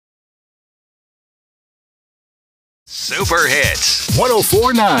Super Hits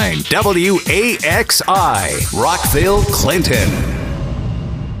 104.9 WAXI, Rockville, Clinton.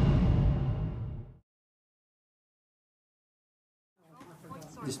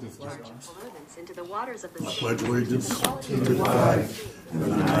 Into the waters of the I pledge allegiance to the flag of the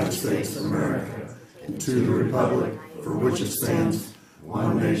United States of America and to the republic for which it stands,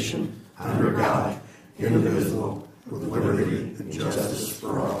 one nation, under God, indivisible, with liberty and justice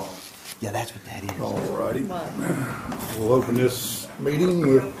for all. Yeah, that's what that is. All righty. We'll open this meeting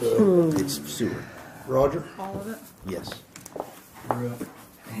with It's sewer. Roger. All of it? Yes. You're up.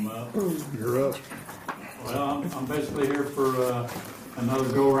 I'm up. You're up. Well, I'm basically here for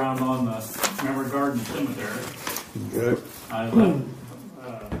another go around on the Memory Garden Cemetery. Okay. I left,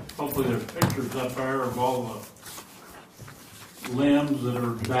 hopefully there's pictures up there of all the limbs that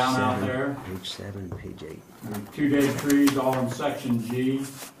are down out there. Page 7, page 8. There's 2 dead trees all in section G.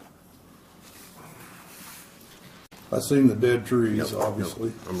 I seen the dead trees,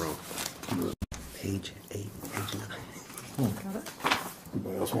 obviously. I'm wrong. Page 8, page 9.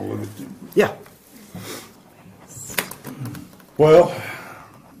 Anybody else want to look at them? Yeah. Well,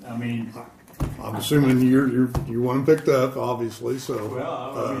 I mean, I'm assuming you want them picked up, obviously. So.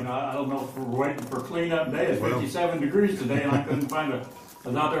 well, I mean, I don't know if we're waiting for cleanup day. It's 57 degrees today, and I couldn't find I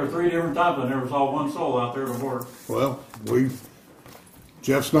was out there 3 different times. I never saw one soul out there to work. Well,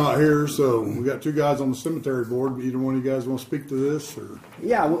 Jeff's not here, so we got 2 guys on the cemetery board. Either one of you guys want to speak to this, or?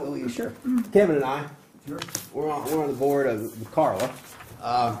 Yeah, sure. Kevin and I. Sure. We're on the board with Carla.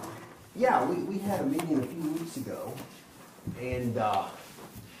 Yeah, we had a meeting a few weeks ago, and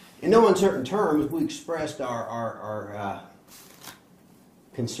in no uncertain terms, we expressed our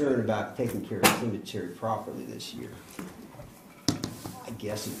concern about taking care of the cemetery properly this year. I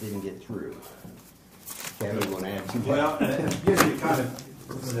guess it didn't get through. Kevin, you want to add to that? Well, it gives you kind of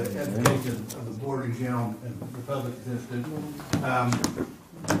the education of the board in general and the public existed.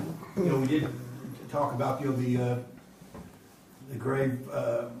 We did talk about the grave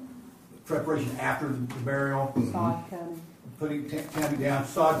preparation after the burial. Sod cutting. Putting tamping down,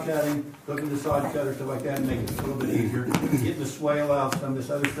 sod cutting, hooking the sod cutter, stuff like that, and making it a little bit easier. Getting the swale out, some of this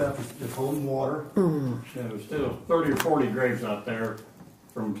other stuff is just holding water. There's still 30 or 40 graves out there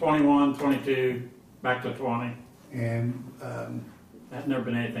from 21, 22, back to 20. And There's never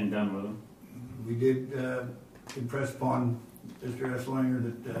been anything done with them. we did impress upon Mr. Esslinger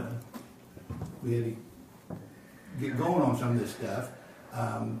that we had to get going on some of this stuff.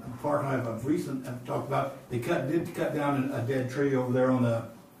 Park and I have talked about, they did cut down a dead tree over there on the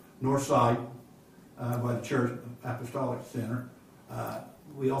north side by the church, Apostolic Center.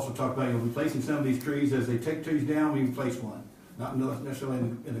 We also talked about replacing some of these trees. As they take trees down, we replace one. Not necessarily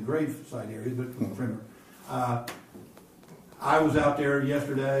in the grave site areas, but from the perimeter. I was out there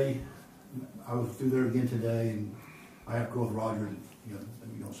yesterday. I was through there again today, and I have to go with Roger, and you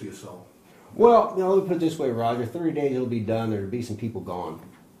don't see a soul. Well, let me put it this way, Roger. 30 days it'll be done. There'll be some people gone.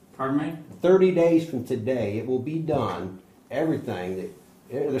 Pardon me? 30 days from today, it will be done. Everything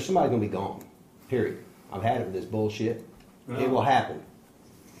there's somebody going to be gone. Period. I've had it with this bullshit. Well, it will happen.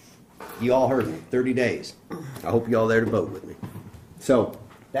 You all heard me. 30 days. I hope you all there to vote with me. So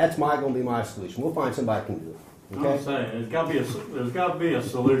that's going to be my solution. We'll find somebody who can do it. Okay? I'm saying there's got to be a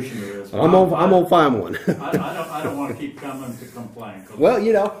solution to this. I'm gonna find one. I don't want to keep coming to complain. Well,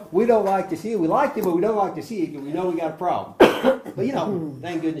 we don't like to see it. We like it, but we don't like to see it because we know we got a problem. But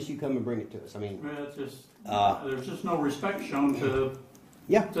thank goodness you come and bring it to us. I mean, It's just there's just no respect shown to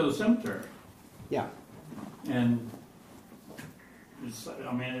the cemetery. Yeah. And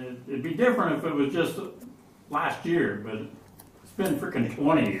it'd be different if it was just last year, but it's been freaking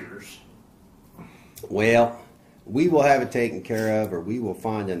 20 years. Well, we will have it taken care of, or we will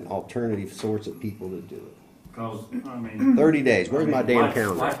find an alternative source of people to do it. Because 30 days. Where's my damn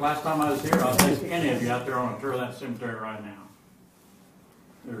calendar? Like last time I was here, I'll take any of you out there on a tour of that cemetery right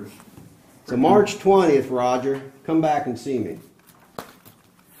now. So March 20th, Roger, come back and see me.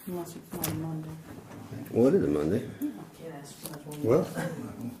 Unless it's not a Monday. Well, it is a Monday. Well,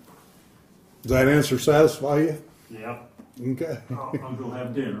 does that answer satisfy you? Yep. Okay. I'll go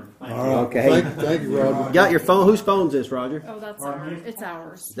have dinner. Thank All you. right. Okay. Thank you, Roger. Got your phone? Whose phone's this, Roger? Oh, that's Pardon ours. me? It's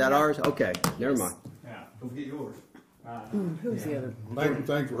ours. Is that ours? Okay, never mind. Yeah. Don't forget yours. Who's the other?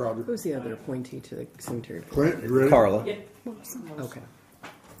 Thank you, Roger. Who's the other appointee to the cemetery? Clint, you ready? Carla. Okay.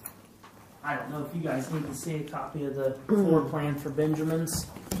 I don't know if you guys need to see a copy of the floor plan for Benjamin's.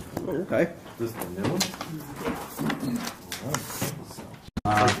 Okay. This is the new one?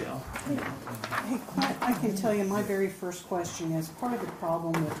 I can tell you my very first question is part of the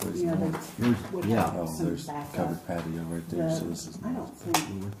problem with, they would have some There's backup. covered patio right there. So this is I don't think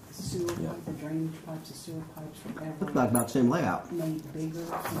Sue sewer pipe, the drainage pipes, the sewer pipes, whatever. Looks like about the same layout. Made bigger.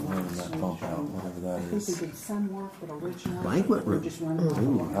 that pump out, whatever that I think is. they did some work, but originally. Banquet room. We're just running out of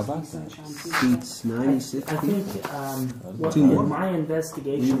Ooh, water, how about sunshine, that? sunshine. Seats 96 I people. think what Two more. my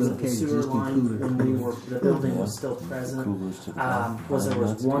investigations of the Relocated sewer existing line coolers. when the building was still present Coolers to the top. was there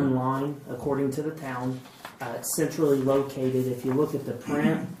was That's one good. line according to the town. It's centrally located. If you look at the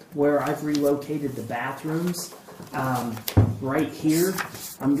print where I've relocated the bathrooms, right here,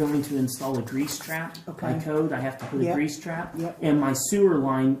 I'm going to install a grease trap by Okay. code. I have to put a Yep. grease trap, Yep. and my sewer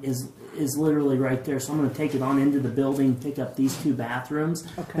line is literally right there. So I'm going to take it on into the building, pick up these two bathrooms,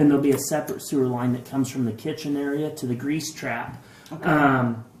 Okay. and there'll be a separate sewer line that comes from the kitchen area to the grease trap.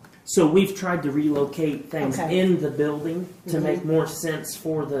 So we've tried to relocate things Okay. in the building to make more sense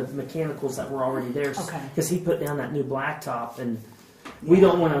for the mechanicals that were already there. Okay. Because he put down that new blacktop, and we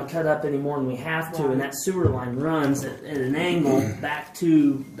don't want to cut up any more than we have to. Right. And that sewer line runs at an angle back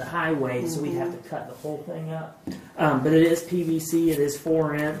to the highway, so we have to cut the whole thing up. But it is PVC, it is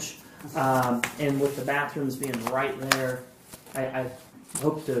 4-inch, and with the bathrooms being right there, I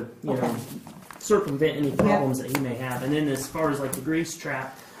hope to Okay. circumvent any problems that he may have. And then as far as like the grease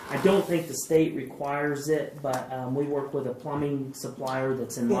trap, I don't think the state requires it, but we work with a plumbing supplier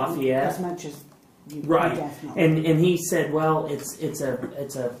that's in Lafayette. As much as you Right, definitely. and he said, well, it's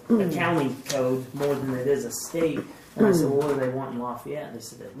a county code more than it is a state. And I said, well, what do they want in Lafayette? And they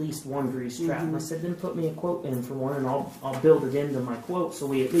said at least one grease trap. And I said, then put me a quote in for one, and I'll build it into my quote. So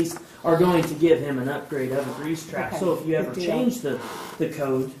we at least are going to give him an upgrade of a grease trap. Okay, So if you ever good deal. change the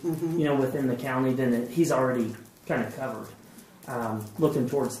code, within the county, then he's already kind of covered. Looking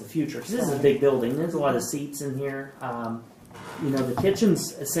towards the future, because this is a big building. There's a lot of seats in here. The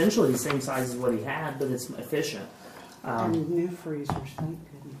kitchen's essentially the same size as what he had, but it's efficient. And new freezers, thank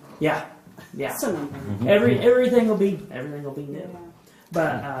goodness. Yeah. Some of them. Everything will be new. Yeah.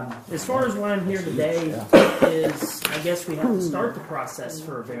 But as far as why I'm here today is, I guess we have to start the process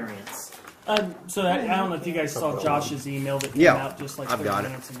for a variance. So I don't know if you guys saw Josh's email that came Yeah, out just like I've 30 got it.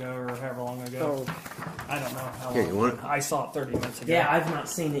 minutes ago or however long ago. I don't know how Here, long. you want it? I saw it 30 minutes ago. Yeah, I've not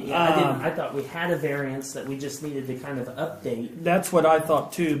seen it yet. I thought we had a variance that we just needed to kind of update. That's what I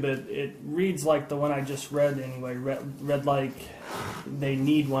thought too, but it reads like the one I just read anyway. Read like they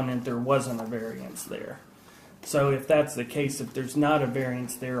need one and there wasn't a variance there. So if that's the case, if there's not a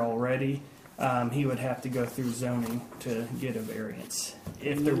variance there already, he would have to go through zoning to get a variance.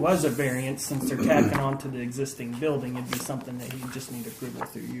 If there was a variance, since they're tacking onto the existing building, it'd be something that he'd just need approval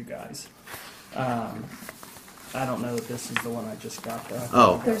through you guys. I don't know if this is the one I just got though.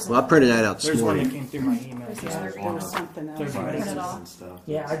 Oh, well, I printed that out this There's one that morning. came through my email. There was something There's else. one. And stuff.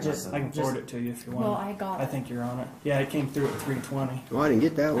 Yeah, I I can forward it to you if you want. Well, I got I it. think you're on it. Yeah, it came through at 3:20 Oh, I didn't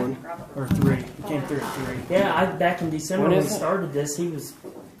get that one. or 3. It came through at 3. Yeah, back in December When when we is it? started this, he was,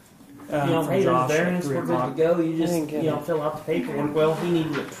 From hey, there's Josh at variance, 3 we're good o'clock. to go. You just, didn't get fill out the paperwork. Well, he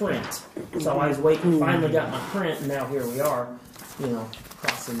needed a print. So I was waiting, finally got my print, and now here we are,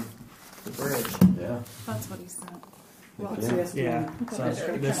 crossing the bridge. Yeah. That's what he said. What's this Yeah, one? so this is,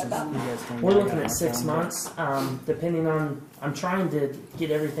 you guys can We're go looking down at my 6 calendar. months, depending on, I'm trying to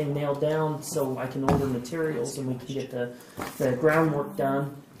get everything nailed down so I can order materials and we can get the groundwork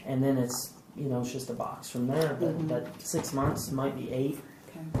done, and then it's just a box from there, but 6 months, might be 8.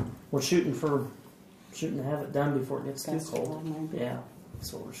 Okay. We're shooting to have it done before it gets too Festival, cold. maybe. Yeah,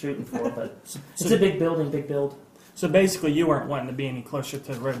 that's what we're shooting for, but So, it's a big building, big build. so basically, you weren't wanting to be any closer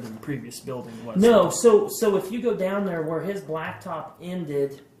to the road than the previous building was. No, so if you go down there where his blacktop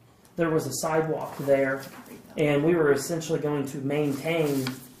ended, there was a sidewalk there, and we were essentially going to maintain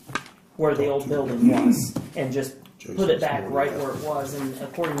where the old building was and just put it back right where it was. And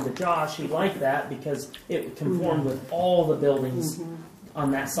according to Josh, he liked that because it conformed with all the buildings on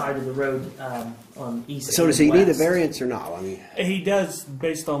that side of the road on east. So and does he need a west. variance or not? I mean, He does,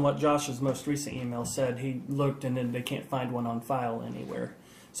 based on what Josh's most recent email said. He looked and then they can't find one on file anywhere.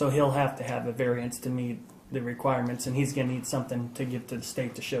 So he'll have to have a variance to meet the requirements, and he's going to need something to give to the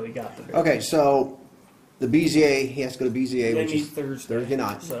state to show he got the variance. okay, so the BZA, he has to go to BZA, They which meet is Thursday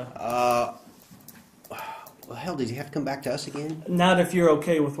night. So. Well, hell, does he have to come back to us again? Not if you're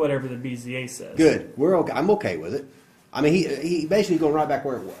okay with whatever the BZA says. Good. We're okay. I'm okay with it. I mean, he basically going right back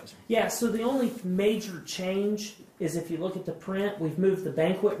where it was. Yeah, so the only major change is if you look at the print, we've moved the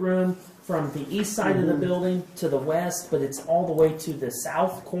banquet room from the east side of the building to the west, but it's all the way to the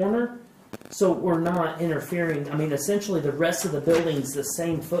south corner. So we're not interfering. I mean, essentially the rest of the building's the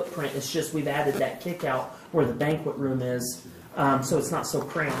same footprint. It's just we've added that kick out where the banquet room is, so it's not so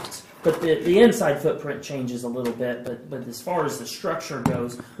cramped. But the inside footprint changes a little bit, but as far as the structure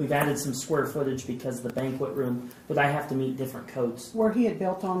goes, we've added some square footage because of the banquet room, but I have to meet different codes. Where he had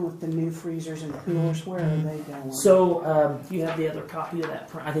built on with the new freezers and coolers, where are they going? So, you have the other copy of that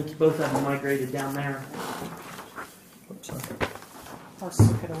print. I think both of them migrated down there. I'll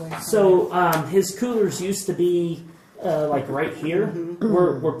stick it away from So, his coolers used to be like right here.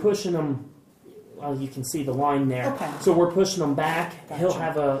 We're pushing them. Well, you can see the line there. Okay. So we're pushing them back. Gotcha. He'll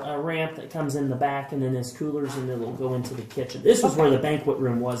have a ramp that comes in the back, and then his coolers, and it'll go into the kitchen. This is where the banquet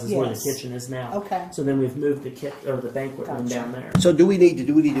room was. Is where the Yes. kitchen is now. Okay. So then we've moved the banquet room Gotcha. down there. So do we need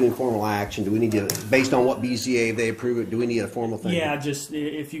to informal action? Do we need to, based on what BZA, if they approve it, do we need a formal thing? Yeah, just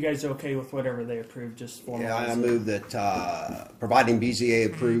if you guys are okay with whatever they approve, just formalize Yeah, I it. move that providing BZA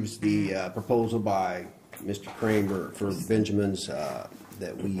approves the proposal by Mr. Kramer for Benjamin's,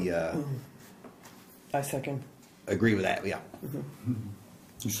 that we I second. agree with that, yeah.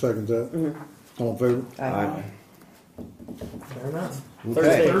 You second that? All in favor? Aye. Fair enough.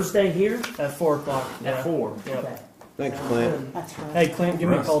 Okay. Thursday here At 4 o'clock. at Yeah. 4. Yep. Okay. Thanks, Clint. That's right. Hey, Clint, give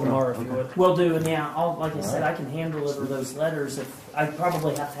me a call tomorrow if you would. Will do, and yeah, like I said, I can hand deliver those letters. If I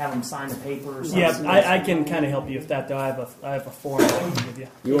probably have to have them sign a paper or something. Yeah, I can kind of help you with that though. I have a form I can give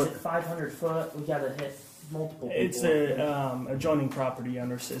you. Is it 500 foot? We got to hit multiple people. It's a adjoining property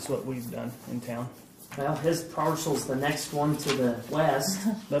owners is what we've done in town. Well, his parcel's the next one to the west.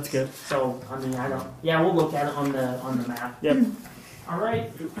 That's good. So, I mean, I don't. Yeah, we'll look at it on the map. Yep. All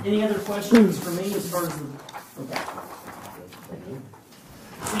right. Any other questions for me as far as the? Okay. Thank you.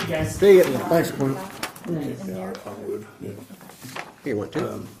 See you guys. See ya. Thanks, Clint. Yeah, I would, yeah. Here, one,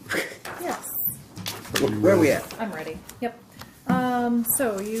 two. Yes, Where are we at? I'm ready. Yep.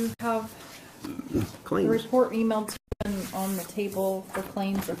 So you have the Claims. report emailed to you on the table for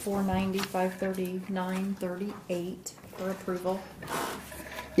claims of 490, 530, 938 for approval.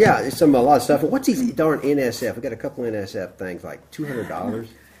 Yeah, it's a lot of stuff. What's these darn NSF? We got a couple NSF things, like $200.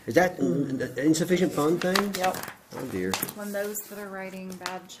 Is that an insufficient fund thing? Yep. Oh dear. When those that are writing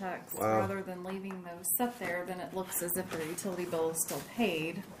bad checks, Wow. rather than leaving those set there, then it looks as if their utility bill is still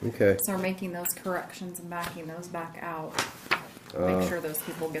paid. Okay. So we're making those corrections and backing those back out. Make sure those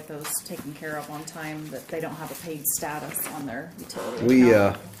people get those taken care of on time, that they don't have a paid status on their utility We,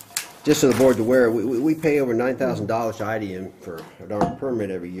 account. just so the board's aware, we pay over $9,000 to IDM for a darn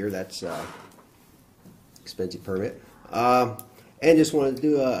permit every year. That's expensive permit. And just wanted to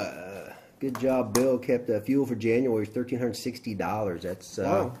do a good job. Bill kept fuel for January was $1,360. That's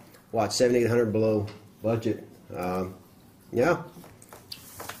what, $7,800 below budget. Yeah,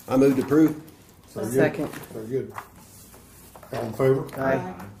 I moved to approve. Very good. Second. Very good. All in favor?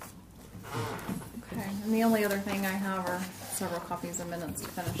 Aye. Okay, and the only other thing I have are several copies of minutes to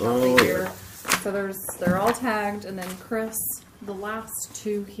finish out Oh, the year. So they're all tagged, and then Chris, the last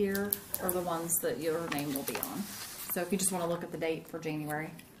two here are the ones that your name will be on. So if you just want to look at the date for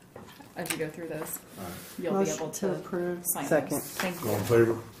January, as you go through those, you'll be Motion able to to approve. sign Second. those. Thank All in you.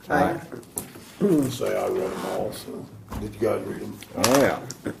 favor? Aye. Say I read them all, so did you guys read them? Oh yeah.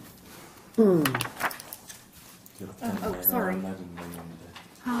 Oh, sorry.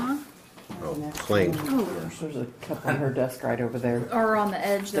 Huh? Oh, claims. There's a couple on her desk right over there. Or on the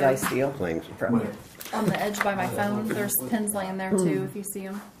edge Did there. I steal? Claims. From On the edge by my phone, there's pins laying there too, if you see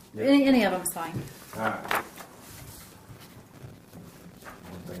them. Any of them's fine. Alright.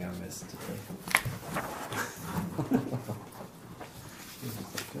 One thing I missed today.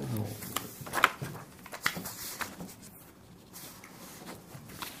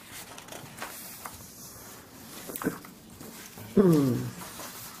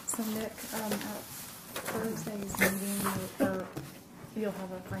 So Nick, at Thursday's meeting, you'll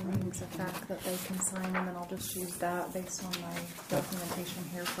have a findings of fact that they can sign, and then I'll just use that based on my documentation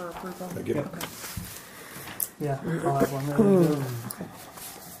here for approval. I get it. Okay. Yeah, I'll have one ready to go.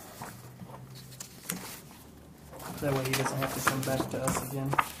 That way he doesn't have to come back to us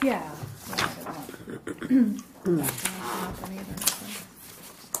again. Yeah. I didn't want that to happen either, so.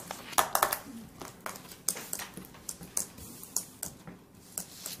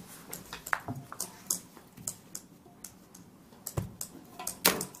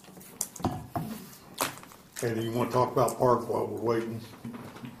 Okay, do you want to talk about park while we're waiting?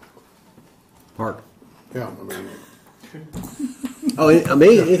 Park. Yeah, I mean. Oh,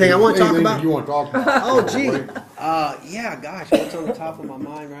 me? Anything I want to talk anything about? You want to talk about? Oh, gee. Yeah, gosh, what's on the top of my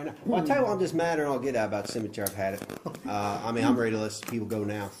mind right now? Well, I'll tell you what on this matter, and I'll get out about the cemetery. I've had it. I mean, I'm ready to let people go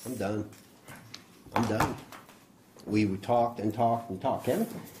now. I'm done. I'm done. We talked and talked and talked. Kevin,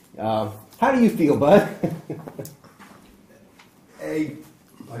 how do you feel, bud?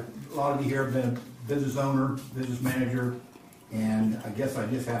 Like a lot of you here have been a business owner, business manager, And I guess I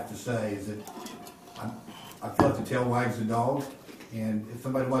just have to say is that I feel like the tail wags the dog, and if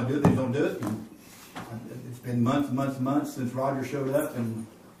somebody wants to do it, they don't do it. And it's been months since Roger showed up, and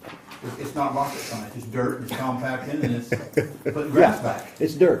it's not rocket science. It's dirt, it's compacting, and it's putting grass back.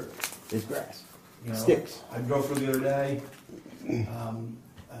 It's dirt. It's grass. You know, Sticks. I drove through the other day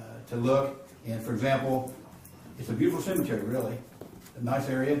to look, and for example, it's a beautiful cemetery, really, a nice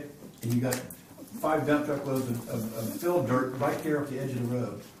area, and you got 5 dump truck loads of filled dirt right here up the edge of the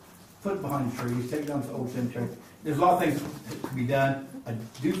road. Put it behind the trees, take it down to the old cemetery. There's a lot of things to be done. I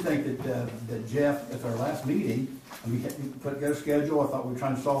do think that Jeff, at our last meeting, we put together a schedule. I thought we were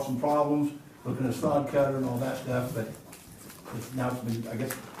trying to solve some problems, looking at a sod cutter and all that stuff, but now it's been, I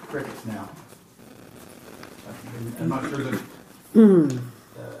guess, crickets now. I'm not sure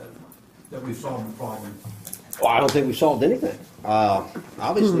that we've solved the problem. Well, I don't think we solved anything.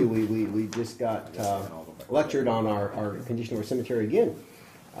 Obviously, we just got lectured on our condition of our cemetery again.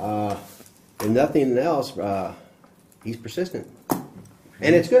 And nothing else, he's persistent.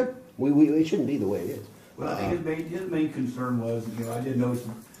 And it's good. It shouldn't be the way it is. Well, I think his main concern was, I did notice,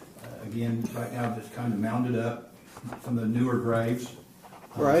 again, right now it's kind of mounded up, some of the newer graves.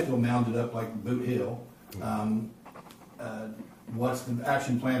 Right. Still mounded up like Boot Hill. What's the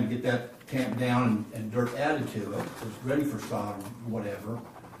action plan to get that tamped down and dirt added to it, so it's ready for sod or whatever.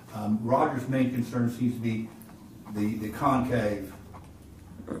 Roger's main concern seems to be the concave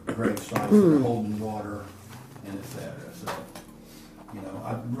grave sites that are holding water and et cetera. So,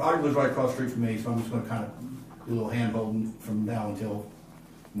 Roger lives right across the street from me, so I'm just going to kind of do a little hand holding from now until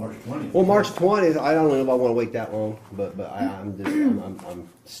March 20th. Well, March 20th, I don't know if I want to wait that long, but I'm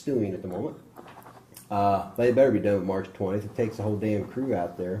stewing at the moment. They better be done with March 20th. It takes the whole damn crew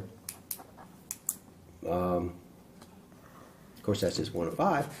out there. Of course, that's just 1 of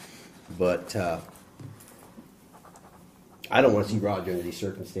 5, but I don't want to see Roger under these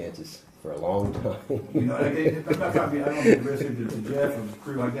circumstances for a long time. I'm not trying to be, I don't mean to risk it to Jeff or the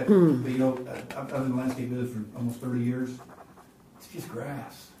crew like that, but I've been in the landscape business for almost 30 years. It's just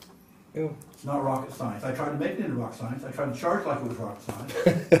grass. Yeah. It's not rocket science. I tried to make it into rocket science. I tried to charge like it was rocket science,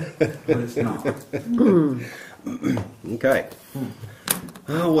 but it's not. Okay.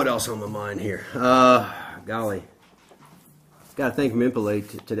 What else on my mind here? Golly. Got a thing from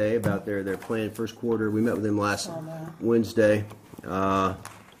Impelate today about their plan first quarter. We met with them last Wednesday.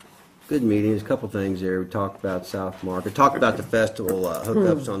 Good meeting. There's a couple things there. We talked about South Market. Talked about the festival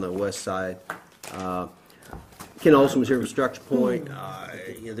hookups on the west side. Ken Olson was here from Structure Point.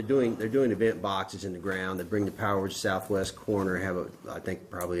 They're doing event boxes in the ground. They bring the power to the southwest corner. Have I think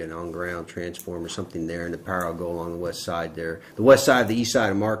probably an on-ground transformer or something there, and the power will go along the west side there. The west side, the east side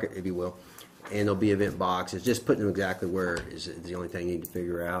of Market, if you will. And there'll be event boxes. Just putting them exactly where is the only thing you need to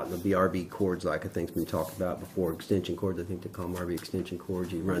figure out. And there'll be RV cords, like I think's been talked about before. Extension cords, I think they call them RV extension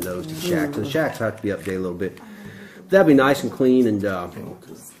cords. You run those to the shack. So the shacks have to be updated a little bit. That'll be nice and clean, and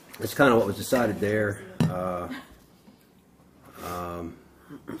it's kind of what was decided there.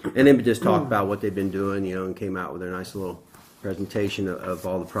 And then we just talked about what they've been doing, and came out with their nice little presentation of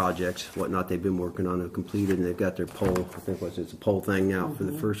all the projects, whatnot they've been working on and completed, and they've got their poll. I think it's a poll thing now for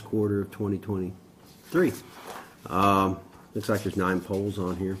the first quarter of 2023. Looks like there's 9 polls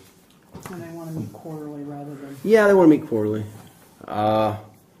on here. And they want to meet quarterly rather than... Yeah, they want to meet quarterly.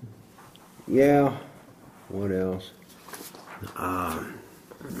 Yeah. What else?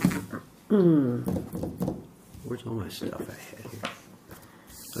 Where's all my stuff I had here?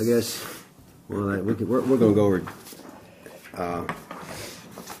 I guess, well, we're going to go over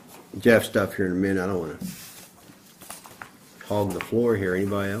Jeff's stuff here in a minute. I don't want to hog the floor here.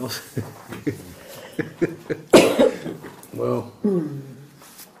 Anybody else? Well,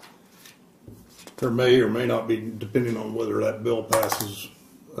 there may or may not be, depending on whether that bill passes,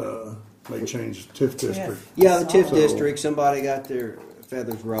 may change the TIF district. Yeah, the TIF district, somebody got their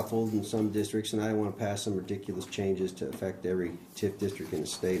feathers ruffled in some districts, and I want to pass some ridiculous changes to affect every TIF district in the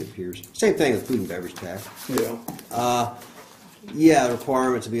state, it appears. Same thing with food and beverage tax. Yeah. Yeah, the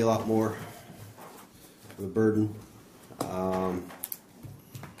requirements will be a lot more of a burden. But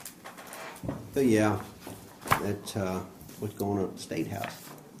yeah, that's what's going on at the State House.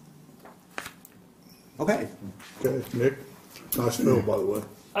 Okay. Okay, Nick. Nice bill, by the way.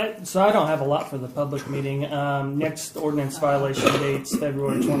 So I don't have a lot for the public meeting. Next ordinance violation date's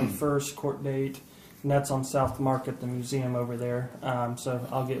February 21st, court date, and that's on South Market, the museum over there. So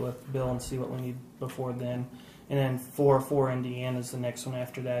I'll get with Bill and see what we need before then. And then 404 Indiana is the next one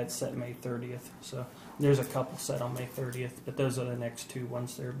after that. It's set May 30th. So there's a couple set on May 30th, but those are the next 2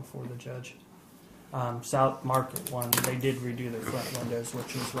 ones there before the judge. South Market one, they did redo their front windows,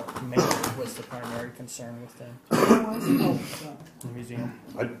 which is what mainly was the primary concern with them. The museum.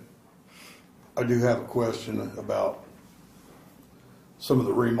 I do have a question about some of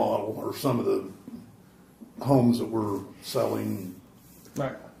the remodel or some of the homes that we're selling,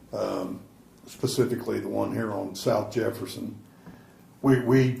 Right. specifically the one here on South Jefferson.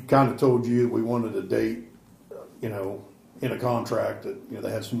 We kind of told you we wanted a date, you know, in a contract that, you know,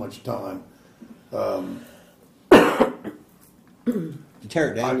 they had so much time. To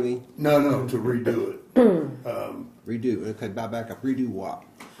tear it down, you mean? No, to redo it. Redo. Okay, back up. Redo what?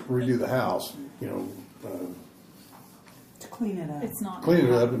 Redo the house, you know, To clean it up. It's not. clean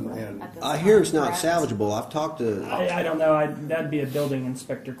it up inhabitable and at this I time, hear it's not correct? salvageable. I've talked to. I don't know. That'd be a building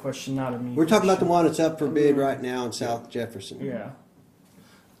inspector question, not a me. We're talking about the question. one that's up for bid right now in South Jefferson. Yeah.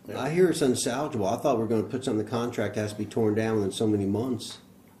 I hear it's unsalvageable. I thought we were going to put something in the contract that has to be torn down within so many months.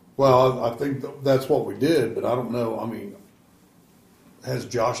 well, I think that's what we did, but I don't know. I mean, has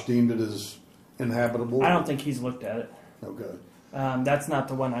Josh deemed it as inhabitable? I don't think he's looked at it. Okay. That's not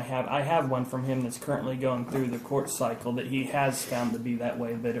the one I have. I have one from him that's currently going through the court cycle that he has found to be that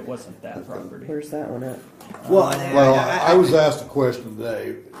way, but it wasn't that property. Where's that one at? Well, I was asked a question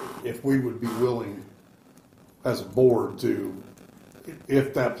today if we would be willing, as a board, to,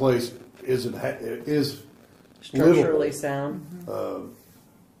 if that place is Structurally livable, sound.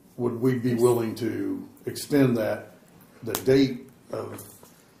 would we be willing to extend the date of,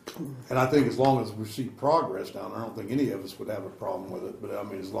 and I think as long as we see progress down there, I don't think any of us would have a problem with it, but I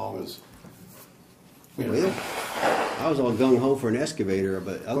mean, as long as, you know. Well, I was all gung ho for an excavator,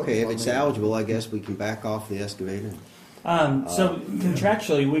 but okay, if it's salvageable, I guess we can back off the excavator. So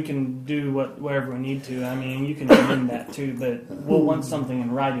contractually, we can do whatever we need to. I mean, you can amend that too, but we'll want something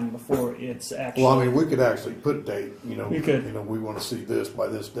in writing before it's actually. Well, I mean, we could actually put date, you know. You could. You know, we want to see this by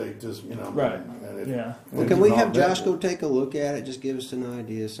this date, this, you know. Right. And it, Yeah. Well, can we have Josh go take a look at it? Just give us an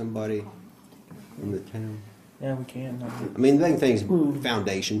idea, somebody in the town. Yeah, we can. I mean, the main thing's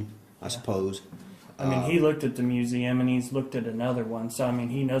foundation, I suppose. I mean, he looked at the museum and he's looked at another one, so I mean,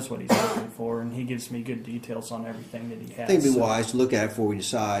 he knows what he's looking for, and he gives me good details on everything that he has. I think it'd be so. wise to look at it before we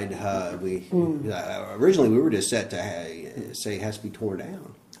decide. Originally, we were just set to say it has to be torn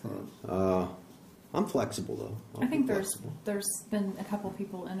down. I'm flexible though. I think there's been a couple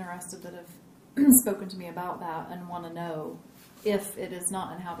people interested that have spoken to me about that and want to know if it is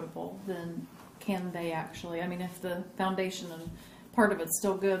not inhabitable, then can they actually? I mean, if the foundation and part of it's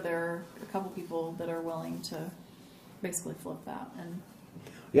still good, there are a couple people that are willing to basically flip that and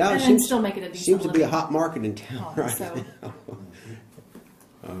still make it a decent seems to be a living hot market in town home, right so.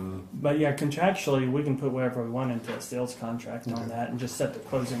 now. But yeah, contractually, we can put whatever we want into a sales contract on that and just set the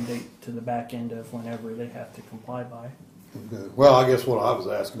closing date to the back end of whenever they have to comply by. Okay. Well, I guess what I was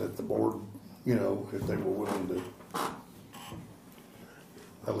asking if the board, you know, if they were willing to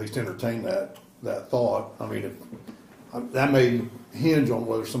at least entertain that thought. I mean, that may hinge on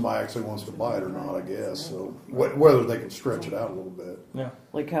whether somebody actually wants to buy it or not, I guess. So whether they can stretch it out a little bit. Yeah.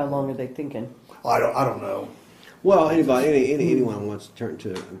 Like how long are they thinking? I don't know. Well, anyone who wants to turn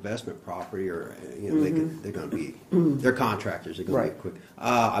to investment property, or you know, they're going to be they're contractors. They're going to be quick.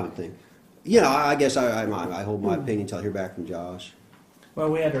 I would think. You know, I guess I hold my opinion until I hear back from Josh. Well,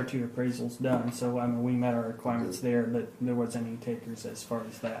 we had our 2 appraisals done, so I mean, we met our requirements there, but there wasn't any takers as far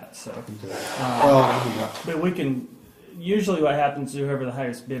as that. So, but we can. Usually, what happens, whoever the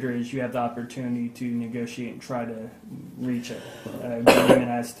highest bidder is, you have the opportunity to negotiate and try to reach an agreement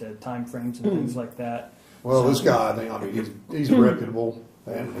as to timeframes and things like that. Well, this guy, I mean, he's reputable,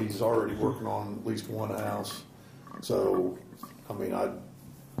 and he's already working on at least one house. So, I mean,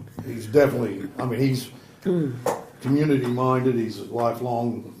 he's definitely, I mean, he's community minded. He's a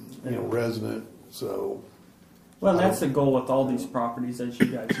lifelong, you know, resident. So, well, that's the goal with all these properties, as you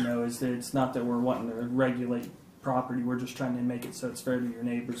guys know, is that it's not that we're wanting to regulate property. We're just trying to make it so it's fair to your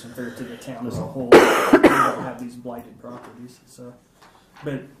neighbors and fair to the town as a whole. We don't have these blighted properties. So,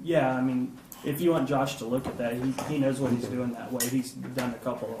 but yeah, I mean, if you want Josh to look at that, he knows what he's doing that way. He's done a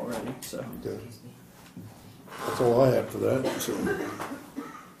couple already. So that's all I have for that. So.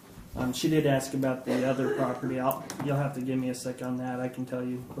 She did ask about the other property. You'll have to give me a sec on that. I can tell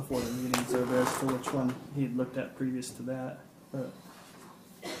you before the meeting's over as to which one he'd looked at previous to that. But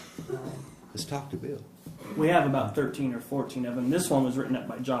Let's talk to Bill. we have about 13 or 14 of them. This one was written up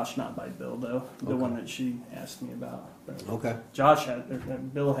by Josh, not by Bill, though. The one that she asked me about. But Okay. Josh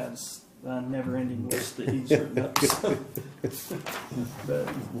Bill has a never-ending list that he's written up. So.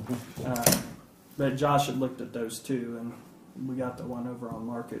 But Josh had looked at those too, and we got the one over on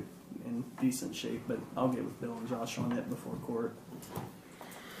Market in decent shape. But I'll get with Bill and Josh on it before court.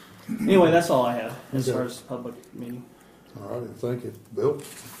 Anyway, that's all I had as Okay. far as public meeting. All right, thank you. Bill?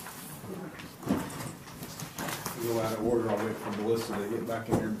 Go out of order. I'll wait for Melissa to get back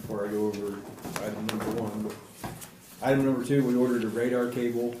in here before I go over item number 1. But item number 2, we ordered a radar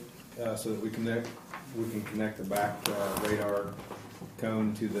cable so that we can connect the back radar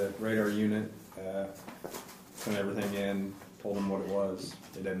cone to the radar unit. Sent everything in, told them what it was.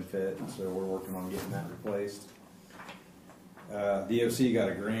 It didn't fit, so we're working on getting that replaced. DOC got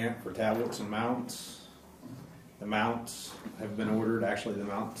a grant for tablets and mounts. The mounts have been ordered. Actually,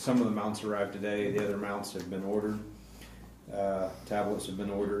 some of the mounts arrived today. The other mounts have been ordered. Tablets have been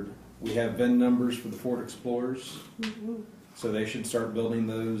ordered. We have VIN numbers for the Ford Explorers, so they should start building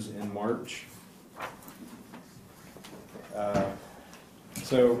those in March.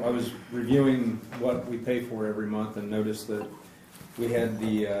 So I was reviewing what we pay for every month and noticed that we had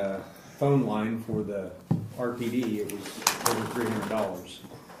the phone line for the RPD. It was over $300.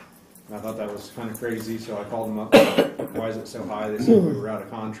 And I thought that was kind of crazy, so I called them up. Why is it so high? They said we were out of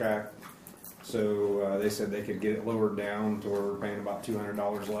contract. So they said they could get it lowered down to where we're paying about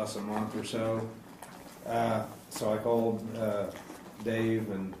 $200 less a month or so. So I called Dave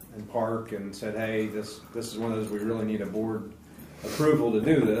and Park and said, hey, this is one of those, we really need a board approval to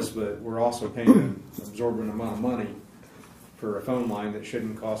do this, but we're also paying an absorbent amount of money for a phone line that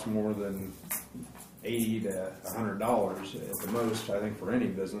shouldn't cost more than $80 to $100 at the most, I think, for any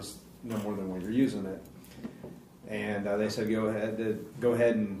business, no more than when you're using it. And they said go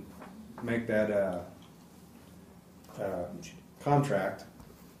ahead and make that contract.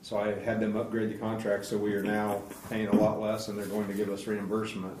 So I had them upgrade the contract, so we are now paying a lot less, and they're going to give us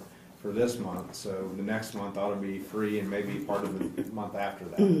reimbursement for this month. So the next month ought to be free, and maybe part of the month after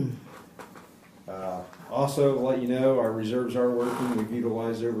that. Also, to let you know, our reserves are working. We've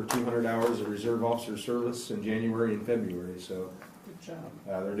utilized over 200 hours of reserve officer service in January and February. So Good job.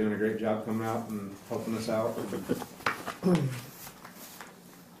 they're doing a great job coming out and helping us out.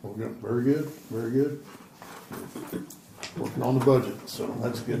 Okay, very good, very good. Working on the budget, so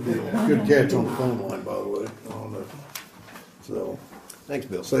that's a good deal. Good catch on the phone line, by the way. So, Thanks,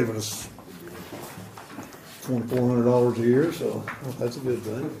 Bill. saving us $2,400 a year, so that's a good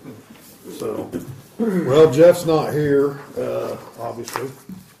thing. So, well, Jeff's not here, obviously.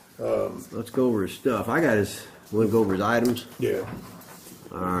 Let's go over his stuff. We'll go over his items. Yeah.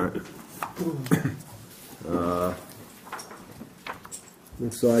 All right.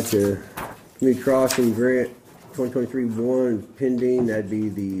 Looks like the community crossing grant 2023-1 pending. That'd be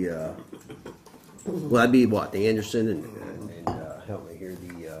the that'd be what, the Anderson and help me here,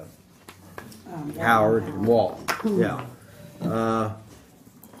 the Howard and Walton. Yeah.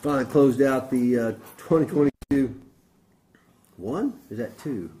 Finally closed out the 2022 1. Is that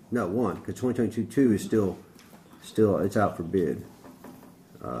 2? No, 1, because 2022 is still it's out for bid.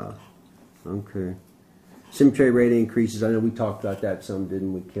 Okay. Cemetery rate increases. I know we talked about that some,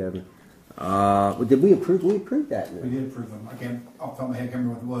 didn't we, Kevin? Did we approve? We approved that. We did approve them. I can't, off the top of my head, can't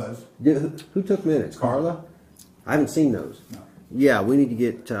remember what it was. Who took minutes? Carla? I haven't seen those. No. Yeah, we need to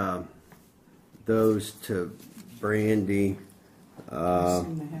get those to Brandy. I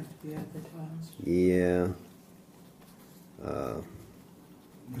assume they have to be advertised. Yeah.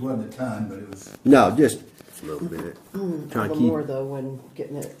 It wasn't a ton, but it was. No, just a little bit. A Trying to little keep. more though when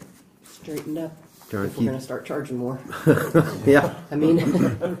getting it straightened up. Trying to If we're keep. going to start charging more. Yeah. I mean,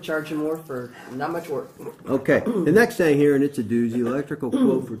 charging more for not much work. Okay. The next thing here, and it's a doozy. Electrical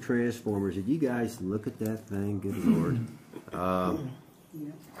quote for transformers. Did you guys look at that thing? Good Lord.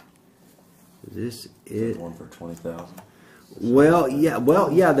 Is this it? One for 20,000. Well, yeah.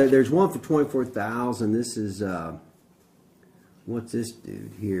 There's one for 24,000. This is what's this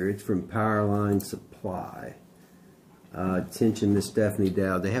dude here? It's from Powerline Supply. Attention, Miss Stephanie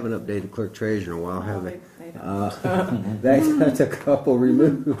Dowd. They haven't updated clerk treasurer in a while, have they? That's a couple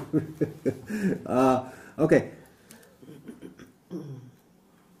removed. Okay.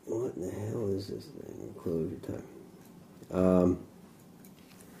 What the hell is this thing? Close your time.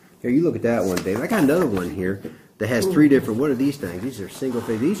 Here, you look at that one, Dave. I got another one here that has 3 different. What are these things? These are single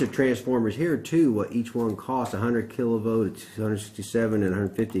phase. These are transformers here too. What each one costs: 100 kilovolt, 267, and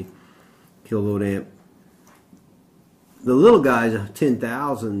 150 kilovolt amp. The little guys are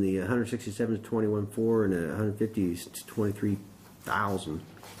 10,000. The 167 is 21.4, and the 150 is 23,000.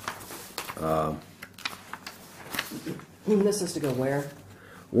 This is to go where?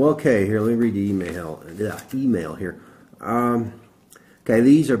 Well, okay, here, let me read the email here. Okay,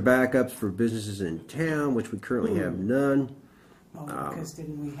 these are backups for businesses in town, which we currently have none. Oh, because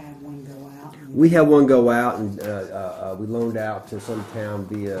didn't we have one go out? We had one go out, and we loaned out to some town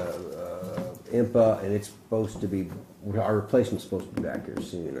via IMPA, and it's supposed to be our replacement's supposed to be back here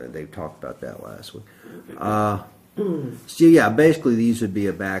soon. They talked about that last week. So yeah, basically these would be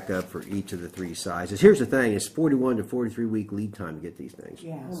a backup for each of the three sizes. Here's the thing: it's 41 to 43 week lead time to get these things.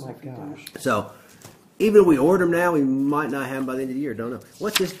 Yeah. Oh my gosh. So even if we order them now, we might not have them by the end of the year. Don't know.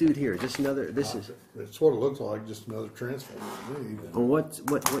 What's this dude here? Is this another? This is. It's what it looks like, just another transformer to me. Oh, what?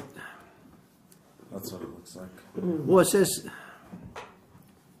 That's what it looks like. Well, it says.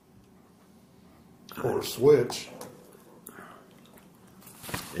 Or a switch.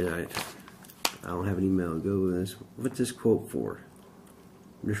 And I don't have an email to go with this. What's this quote for?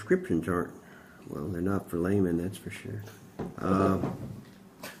 Descriptions aren't. Well, they're not for laymen, that's for sure.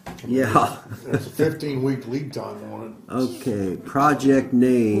 Yeah. It's a 15-week lead time on it. Okay. Project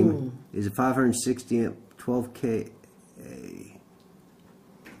name is a 560 amp 12K.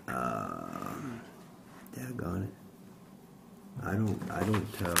 Daggone it. I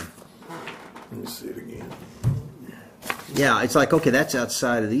don't. Let me see it again. Yeah, it's like, okay, that's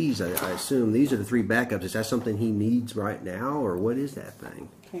outside of these. I assume these are the three backups. Is that something he needs right now, or what is that thing?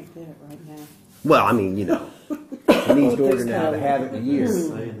 Can't get it right now. Well, I mean, you know, he needs to order now to have it in a year.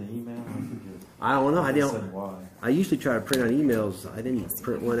 Say in the email, I don't know. I Say don't. why. I usually try to print out emails. I didn't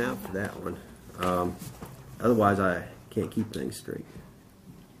print one out for that one. Otherwise, I can't keep things straight.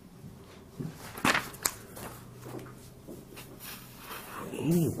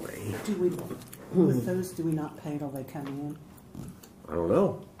 Anyway, Do we, with those, do we not pay till they come in? I don't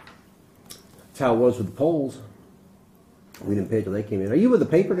know. That's how it was with the polls. We didn't pay till they came in. Are you with the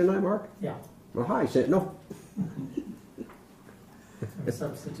paper tonight, Mark? Yeah. Well, hi. Said no.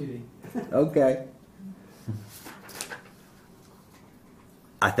 Substituting. Okay.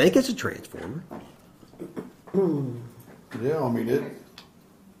 I think it's a transformer. Yeah, I mean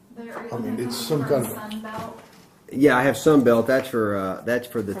it's some kind of. Sunbelt. Yeah, I have Sunbelt. That's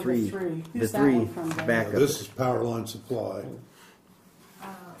for the For three. the three. The Who's that three one from there? backup. This is power line supply. And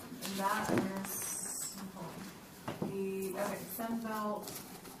that is, okay, Sunbelt,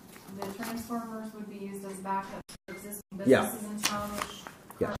 the transformers would be used as backup for existing Yeah. businesses in Charlotte.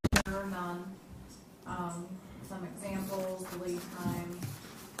 Yeah. There are none. Some examples, the lead time,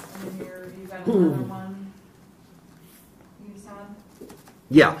 and then here, you've got another one. You said?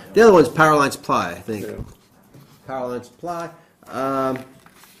 Yeah, the other one's power line supply. I think. Yeah. Power line supply.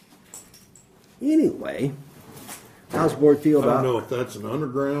 Anyway, how's the board feel I don't about? know if that's an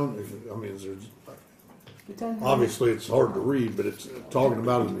underground. I mean, is there, It doesn't have- obviously it's hard to read, but it's talking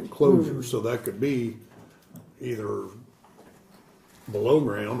about an enclosure, so that could be either below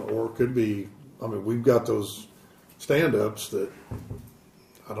ground or it could be. I mean, we've got those stand-ups that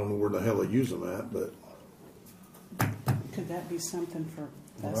I don't know where the hell they use them at, but Could that be something for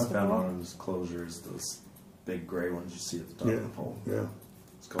What I found festival? on those closures, those big gray ones you see at the top yeah, of the pole. yeah.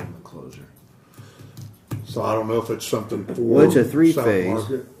 It's called an enclosure. So I don't know if it's something for Well, it's a South three-phase.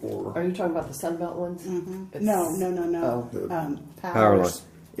 Market or Are you talking about the Sunbelt ones? It's- No. Oh. Power line. Powers.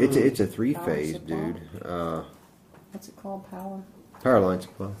 It's a three-phase, supply? dude. What's it called? Power? Power line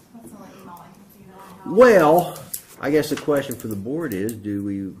supply. That's the only email I can see that I have. Well, I guess the question for the board is: do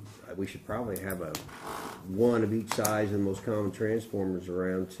we should probably have a one of each size and the most common transformers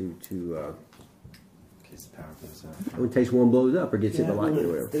around to In case the power goes out. in case one blows up or gets hit by Yeah. lightning or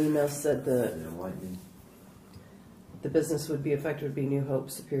whatever. The email said Yeah, lightning. the business would be affected would be New Hope,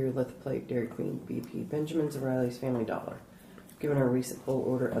 Superior, Let the Plate, Dairy Queen, BP, Benjamin's, O'Reilly's, Family Dollar. Given our recent full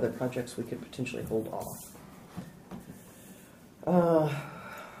order, other projects we could potentially hold off.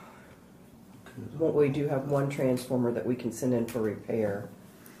 Well, we do have one transformer that we can send in for repair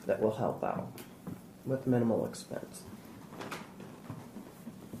that will help out with minimal expense.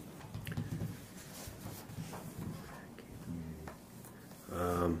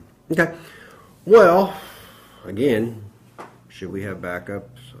 Okay. Well, again, should we have backups?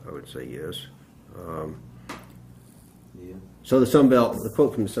 I would say yes. Yeah. So the Sunbelt, the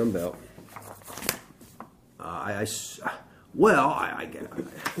quote from the Sunbelt. I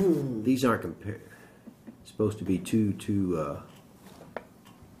get these aren't compared. Supposed to be two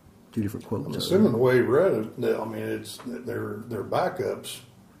different quotes. assuming the way you read it, I mean, it's they're backups.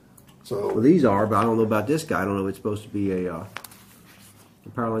 So Well, these are, but I don't know about this guy. I don't know if it's supposed to be the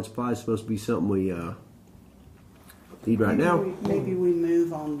power line supply is supposed to be something we need right now. Maybe we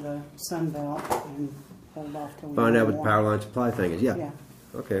move on the Sunbelt and hold off till we Find know out what the more. power line supply thing is. Yeah. Yeah.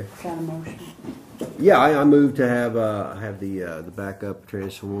 Okay. Is that a motion? Yeah, I moved to have the backup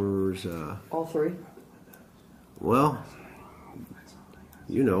transformers. All three? Well,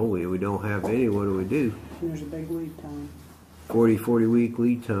 you know, we don't have any. What do we do? There's a big lead time. 40 week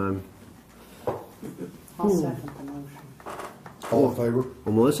lead time. I'll second the motion. All in favor?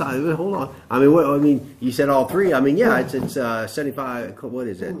 Well, Melissa, hold on. I mean, what? I mean, you said all three. I mean, yeah, it's 75. What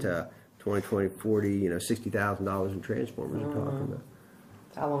is it? 20, 40. You know, $60,000 in transformers. We're talking about.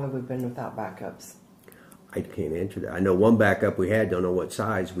 How long have we been without backups? I can't answer that. I know one backup we had. Don't know what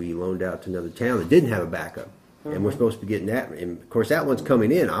size. We loaned out to another town that didn't have a backup, and we're supposed to be getting that. And of course, that one's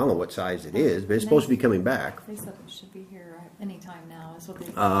coming in. I don't know what size it is, but it's supposed to be coming back. They said it should be here anytime now. Is what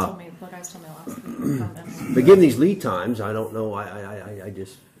they told me. The guys told me last week. But given these lead times, I don't know. I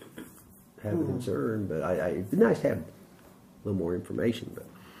just have a concern, but it'd be nice to have a little more information. But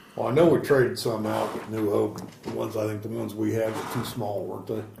Well, I know we traded some out with New Hope. The ones we had were too small, weren't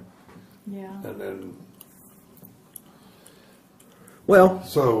they? Yeah. And then, well,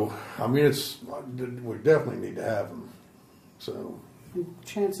 so I mean, we definitely need to have them. So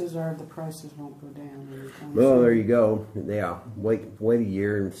Chances are the prices won't go down anytime well, soon. there you go. Yeah, wait a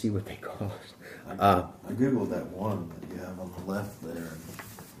year and see what they cost. I googled that one that you have on the left there, and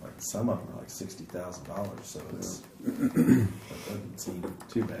like some of them are like $60,000. So it's that doesn't seem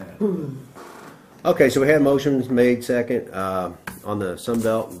too bad. Okay, so we had motions made second on the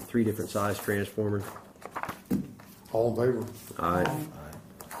Sunbelt and 3 different size transformers. all in favor? All right.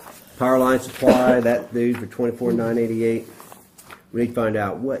 Power line supply, that dude for $24,988. We need to find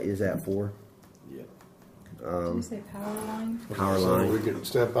out what is that for. Yeah. Did you say power line? Power So line. we could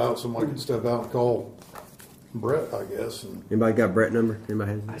step out. Somebody could step out and call Brett, I guess. And Anybody got Brett number?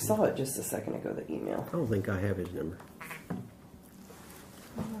 Anybody has? I saw it just a second ago, the email. I don't think I have his number.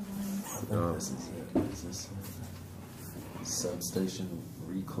 I think this is it. Is this substation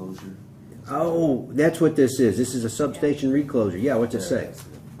reclosure? Oh, that's what this is. This is a substation reclosure. Yeah, what's it say?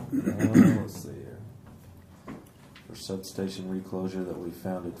 Let's see here. For substation reclosure that we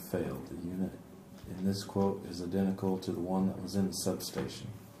found it failed. The unit in this quote is identical to the one that was in the substation.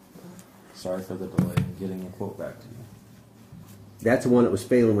 Sorry for the delay in getting the quote back to you. That's the one that was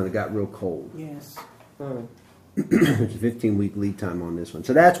failing when it got real cold. Yes. There's a 15-week lead time on this one.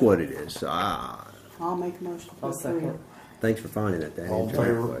 So that's what it is. I'll make a motion. I'll second. Thanks for finding that. That All in answered that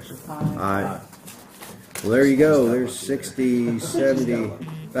favor? question. Aye. All right. Well, there you go. There's 60, 70,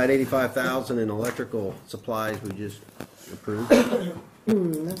 about 85,000 in electrical supplies we just approved.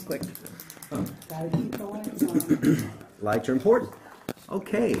 That's quick. Gotta keep the lights on. Lights are important.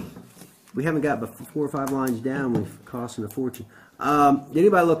 Okay. We haven't got but 4 or 5 lines down. We've costing a fortune. Did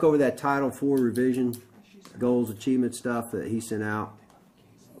anybody look over that Title IV revision, goals, achievement stuff that he sent out?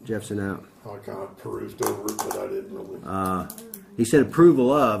 Jeff sent out. I kind of perused over it, but I didn't really. He said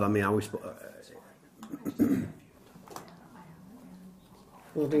approval of. I mean, I always.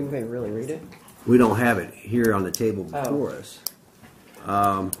 Well, do anybody really read it? We don't have it here on the table before us.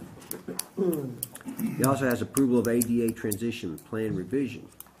 He also has approval of ADA transition plan revision.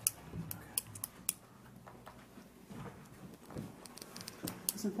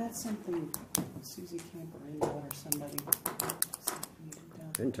 Isn't that something Susie Camper or somebody?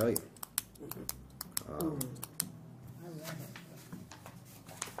 Couldn't tell you. I read it.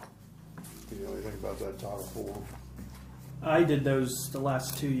 Do you know anything about that Title IV? I did those the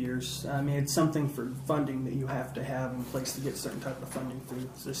last 2 years. I mean, it's something for funding that you have to have in place to get certain type of funding through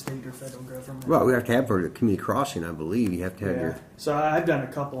the state or federal government. Well, we have to have for the community crossing, I believe. You have to have your. So I've done a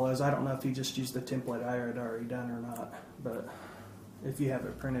couple. As I don't know if you just used the template I had already done or not, but if you have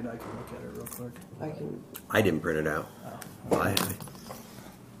it printed, I can look at it real quick. I didn't print it out.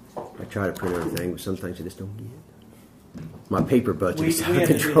 I try to print everything, but some things I just don't get. My paper budget We is out had of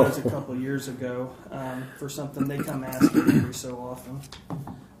to do control. those a couple years ago for something they come asking every so often.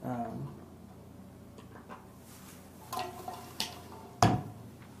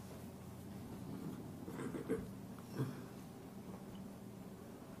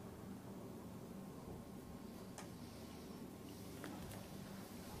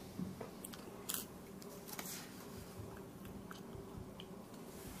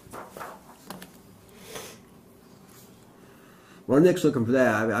 While Nick's looking for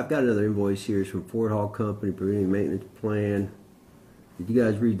that, I've got another invoice here. It's from Fort Hall Company, preventive maintenance plan. Did you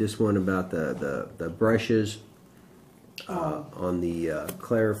guys read this one about the brushes on the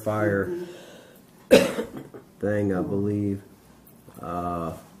clarifier thing, I believe?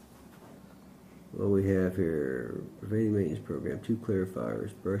 What we have here, preventive maintenance program, 2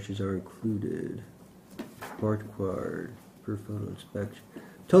 clarifiers. Brushes are included. Part required per photo inspection.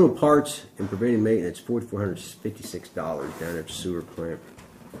 Total parts and preventive maintenance, $4,456 down at the sewer plant.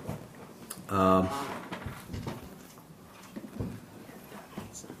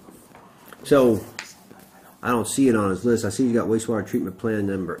 So I don't see it on his list. I see you got wastewater treatment plan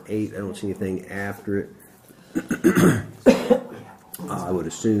number 8. I don't see anything after it. I would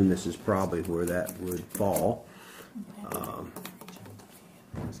assume this is probably where that would fall.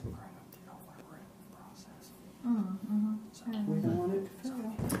 We don't want it to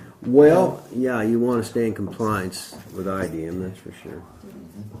fail. Well, yeah, you want to stay in compliance with IDM, that's for sure.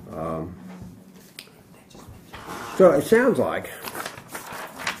 So it sounds like,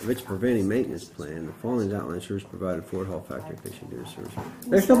 if it's a preventing maintenance plan, the following is outlined service provided Fort Hall Factory Fishing Deer Service.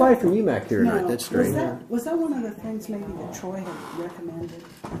 There's nobody from UMAC here tonight. That's strange. Was that one of the things maybe that Troy had recommended?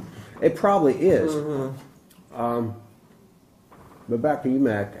 It probably is. But back to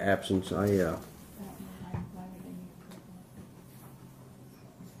UMAC absence,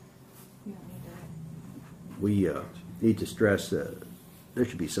 we need to stress that there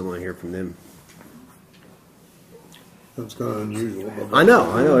should be someone here from them. That's kind of unusual. But I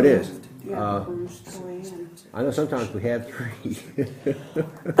know it is. Yeah, Bruce, Troy, and I know sometimes we have three.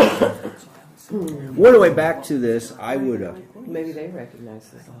 Well, anyway, back to this, I would. Maybe they recognize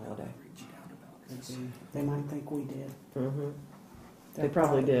this holiday. they might think we did. Mm-hmm. They're They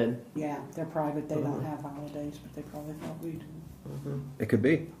probably did. Yeah, they're private. They don't have holidays, but they probably thought we do. Mm-hmm. It could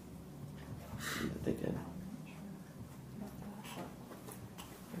be. But they did.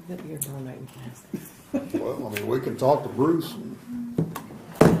 I bet you're all night and fast. well, I mean, we can talk to Bruce.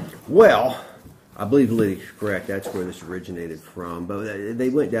 Well, I believe Lydia's correct. That's where this originated from. But they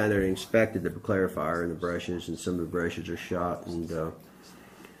went down there and inspected the clarifier and the brushes, and some of the brushes are shot. And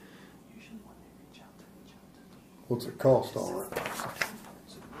What's it cost on it?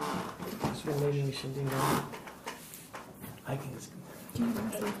 So maybe we should do that. I can just. Do you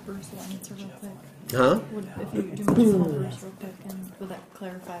want to see if Bruce will answer real quick? huh? If you do you want to call Bruce real quick and would that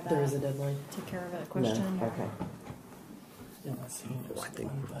clarify that? There is a deadline. Take care of that question? No. Okay. Unless he knows I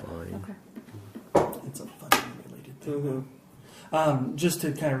think one, we're but fine. Okay. it's a funding related thing. Just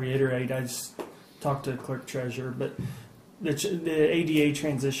to kind of reiterate, I just talked to the clerk treasurer, but the ADA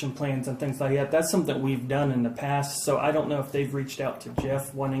transition plans and things like that, that's something we've done in the past. So I don't know if they've reached out to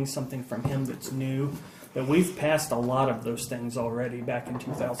Jeff wanting something from him that's new. But we've passed a lot of those things already back in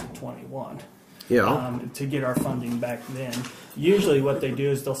 2021. Yeah. To get our funding back then. Usually what they do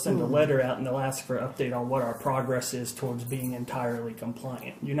is they'll send a letter out and they'll ask for an update on what our progress is towards being entirely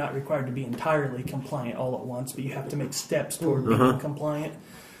compliant. You're not required to be entirely compliant all at once, but you have to make steps toward being compliant.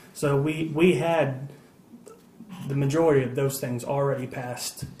 So we had the majority of those things already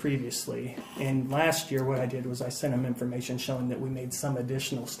passed previously. And last year what I did was I sent them information showing that we made some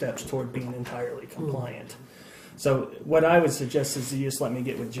additional steps toward being entirely compliant. So what I would suggest is you just let me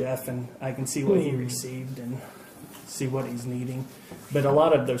get with Jeff and I can see what he received and see what he's needing. But a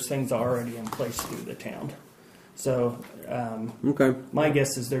lot of those things are already in place through the town. So Okay. my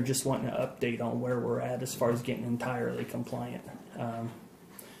guess is they're just wanting an update on where we're at as far as getting entirely compliant.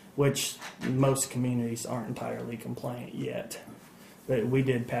 Which most communities aren't entirely compliant yet. But we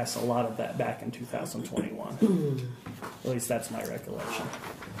did pass a lot of that back in 2021. At least that's my recollection.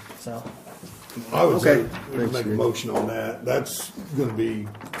 So, I would say we Thanks, can make a Nick. motion on that. That's going to be,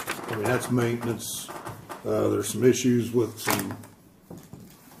 I mean, that's maintenance. There's some issues with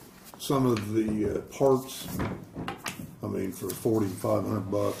some of the parts. I mean, for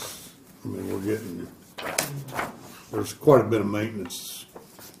 $4,500, I mean, we're getting, there's quite a bit of maintenance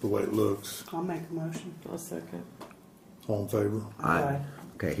the way it looks. I'll make a motion. I'll second. All in favor?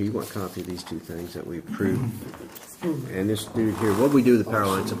 Okay, here you want a copy of these two things that we approved. And this dude here, what we do with the power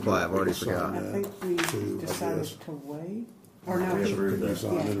line supply, I've already I forgotten. think we decided to wait. Or no, Can you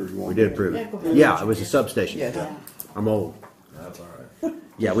sign it or you want We did approve it. Yeah, it was a substation. Yeah. I'm old. That's all right.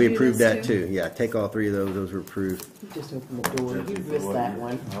 Yeah, we Did you do approved this that too? too. Yeah, take all three of those. Those were approved. You just opened the door. You missed that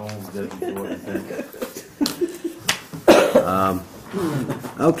one. How long is that before you think?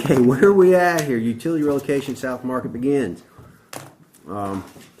 Okay, where are we at here? Utility relocation, South Market begins.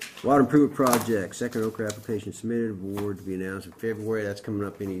 Water improvement project, second Okra application submitted, award to be announced in February. That's coming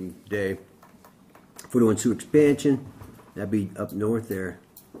up any day. 412 expansion, that'd be up north there.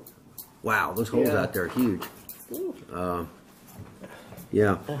 Wow, those holes out there are huge.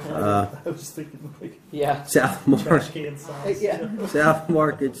 Yeah. I was thinking like Yeah. South trash Market, can size. Yeah. South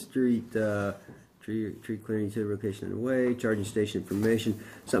Market Street, tree clearing utility location underway, charging station information.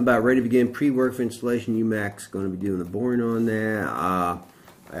 Something about ready to begin pre-work for installation. UMAC's going to be doing the boring on that.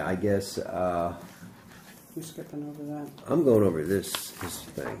 I guess we're skipping over that. I'm going over this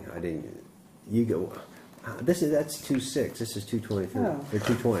thing. I didn't. You go. That's 2.6. This is 2.23 Oh. or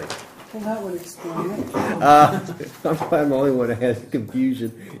 2.20. Well, that would explain it. I'm the only one that has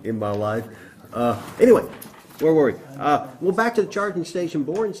confusion in my life. Anyway, where were we? Well, back to the charging station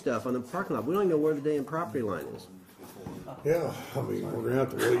boring stuff on the parking lot. We don't even know where the damn property line is. Yeah, I mean, we're going to have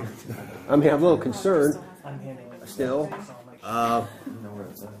to wait. I mean, I'm a little concerned I'm handing it. still.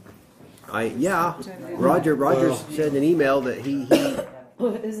 Roger said in an email that he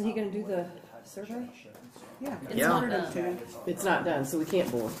Isn't he going to do the survey? Yeah. It's Yeah. not done. It's not done, so we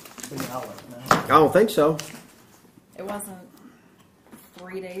can't bore. I don't think so. It wasn't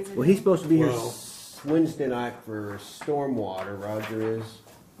 3 days ago. Well, he's supposed to be here Well- Wednesday night for stormwater. Roger is.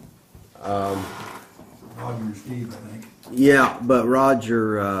 Roger and Steve, I think. Yeah, but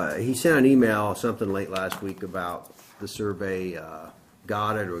Roger, he sent an email something late last week about the survey.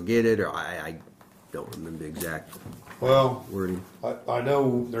 Got it or get it, or I don't remember the exact Well, wording. I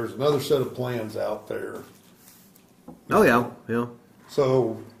know there's another set of plans out there. Oh yeah, yeah.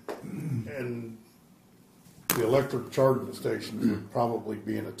 So, and the electric charging stations would probably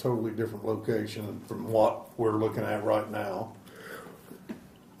be in a totally different location from what we're looking at right now.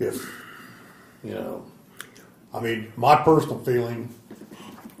 If, you know, I mean, my personal feeling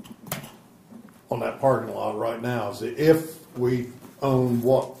on that parking lot right now is that if we own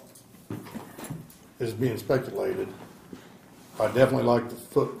what is being speculated, I definitely like the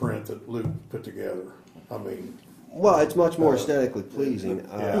footprint that Luke put together. I mean, Well, it's much more aesthetically pleasing.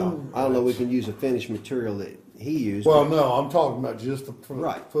 yeah. I don't know. We can use a finished material that he used. well, but no, I'm talking about just the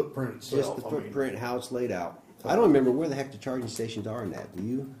Right. footprint itself. just the I mean, footprint, how it's laid out. I don't remember where the heck the charging stations are in that. Do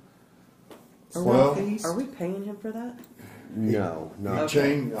you? Well, Are we paying him for that? No, no. he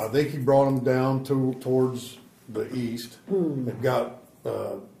changed, I think he brought them down towards the east. They've got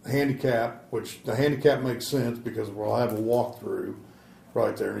handicap, which the handicap makes sense because we'll have a walkthrough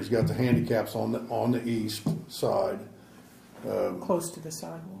right there. And he's got the handicaps on the east side. Close to the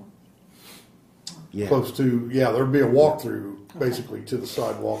sidewalk. Yeah. Close to, yeah, there'd be a walkthrough basically to the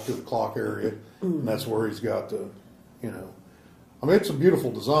sidewalk, to the clock area. And that's where he's got the, you know. I mean, it's a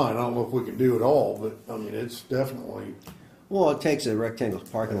beautiful design. I don't know if we can do it all, but I mean, it's definitely. Well, it takes a rectangle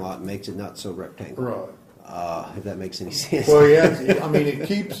parking lot and makes it not so rectangular. Right. If that makes any sense. Well, yeah, I mean, it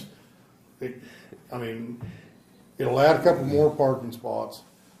keeps, I mean, it'll add a couple more parking spots,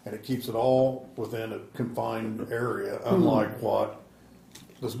 and it keeps it all within a confined area, unlike what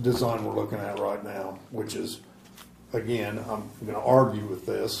this design we're looking at right now, which is, again, I'm going to argue with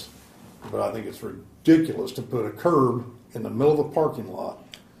this, but I think it's ridiculous to put a curb in the middle of the parking lot.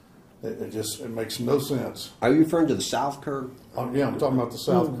 It makes no sense. Are you referring to the south curb? Yeah, I'm talking about the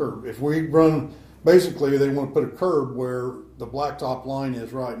south curb. If we run, basically, they want to put a curb where the blacktop line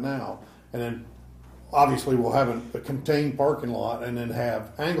is right now, and then obviously we'll have a contained parking lot, and then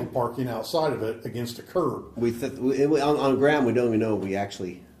have angle parking outside of it against the curb. On ground, we don't even know what we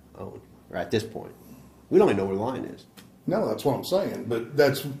actually own. Or at this point, we don't even know where the line is. No, that's what I'm saying. But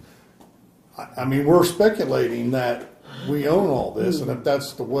that's, I mean, we're speculating that we own all this, and if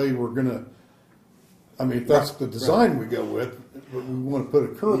that's the way we're gonna, I mean, if that's the design we go with, but we want to put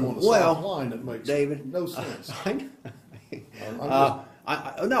a curb on the south line, that makes no sense. I'm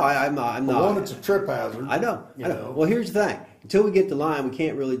I'm not. one, it's a trip hazard. I know. You I know. know. Well, here's the thing. Until we get the line, we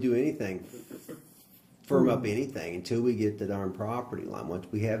can't really do anything, firm up anything until we get the darn property line. Once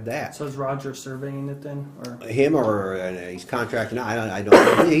we have that, So is Roger surveying it then, or him or he's contracting. I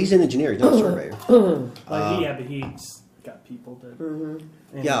don't. He's an engineer. He's not a surveyor. yeah, but he's got people that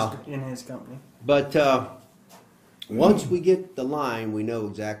in his company. But once we get the line, we know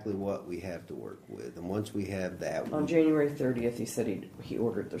exactly what we have to work with, and once we have that, On January 30th, he said he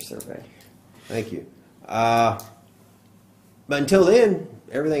ordered their survey. thank you. But until then,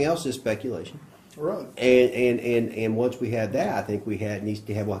 everything else is speculation. Right. And once we have that, I think needs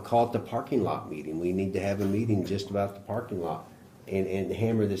to have what I call it the parking lot meeting. We need to have a meeting just about the parking lot and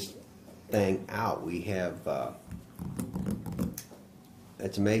hammer this thing out. We have.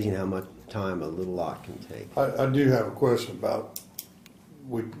 It's amazing how much time a little lot can take. I do have a question about,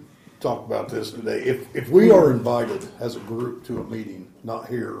 we talked about this today. If we are invited as a group to a meeting, not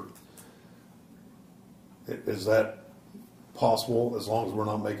here, is that possible as long as we're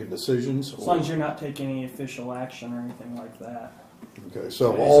not making decisions? As long as you're not taking any official action or anything like that. Okay,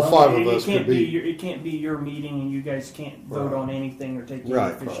 so all five of us could be. It can't be your meeting, and you guys can't vote on anything or take any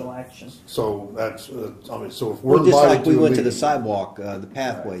official action. So that's, I mean, so if we're Well, just invited like we to a went to the meeting- sidewalk, the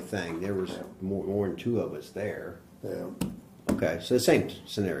pathway thing, there was more than two of us there. Yeah. Okay, so the same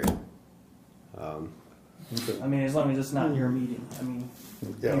scenario. I mean, as long as it's not your meeting. I mean, Yeah,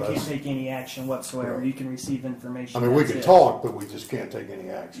 you can't that's- take any action whatsoever. Right. You can receive information. I mean, we that's can it. talk, but we just can't take any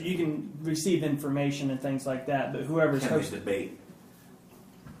action. You can receive information and things like that, but whoever's hosting debate.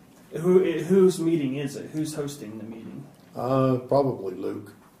 whose meeting is it? Who's hosting the meeting? Probably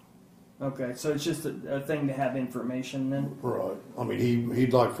Luke. Okay, so it's just a thing to have information then. Right. I mean,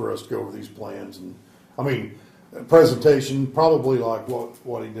 he'd like for us to go over these plans, and I mean, a presentation probably like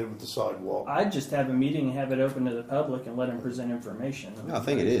what he did with the sidewalk. I'd just have a meeting and have it open to the public and let him present information. I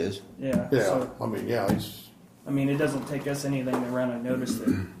think it is. Yeah. Yeah. So, I mean, yeah. I mean, it doesn't take us anything to run a notice that,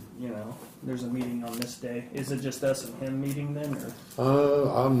 you know, there's a meeting on this day. Is it just us and him meeting then, or?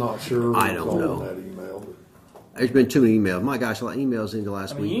 I'm not sure. I don't know. That email. There's been too many emails. My gosh, a lot of emails into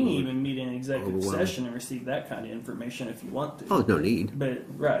last I mean, week. you can even meet in executive Overwhelming. session and receive that kind of information if you want to. Oh, there's no need. But,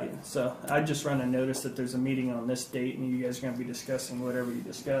 right, so I just run a notice that there's a meeting on this date and you guys are going to be discussing whatever you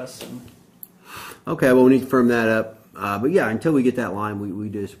discuss. And Okay, well, we need to firm that up. But yeah, until we get that line,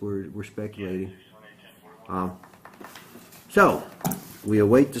 we're speculating. So, we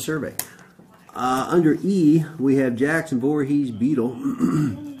await the survey. Under E, we have Jackson Voorhees Beetle.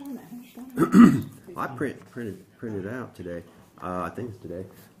 I printed it out today. I think it's today.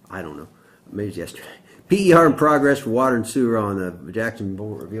 I don't know. Maybe it's yesterday. PER in progress for water and sewer on the Jackson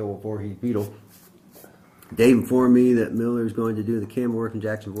Voorhees Beetle. Dave informed me that Miller is going to do the camera work in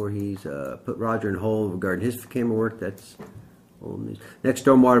Jackson Voorhees. Put Roger in hold regarding his camera work. That's old news. Next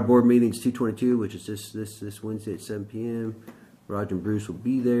Stormwater Board meeting is 2/22, which is this Wednesday at 7 p.m. Roger and Bruce will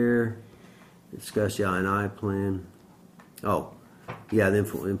be there. Discuss the I&I plan. Oh, yeah, the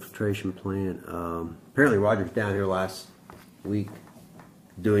infiltration plan. Apparently Roger was down here last week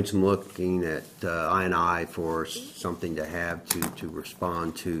doing some looking at I&I for something to have to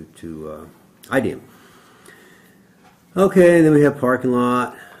respond to IDEM. Okay, and then we have parking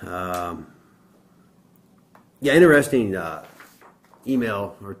lot. Yeah, interesting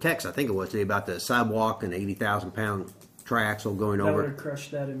email or text, I think it was today, about the sidewalk and the 80,000-pound triaxle going that would over. have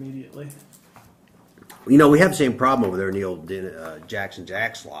crushed that immediately. You know, we have the same problem over there in the old Jackson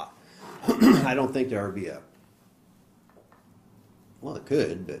Jack's lot. I don't think there would be a... Well, it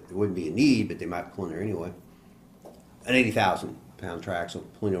could, but there wouldn't be a need, but they might pull in there anyway. An 80,000-pound triaxle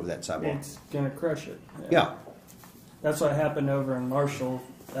pulling over that sidewalk. It's going to crush it. Yeah. That's what happened over in Marshall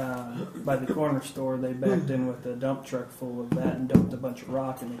by the corner store. They backed in with a dump truck full of that and dumped a bunch of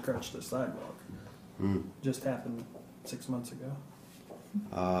rock and they crushed the sidewalk. Just happened 6 months ago.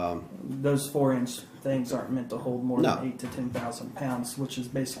 Those 4-inch things aren't meant to hold more than 8,000 to 10,000 pounds, which is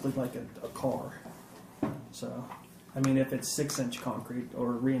basically like a car. So, I mean, if it's 6-inch concrete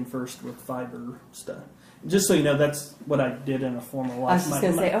or reinforced with fiber stuff. Just so you know, that's what I did in a former life. I was just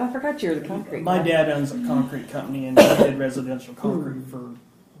going to say, I forgot you're the concrete My guy. dad owns a concrete company and he did residential concrete for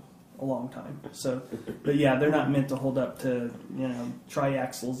a long time. So, but yeah, they're not meant to hold up to, you know,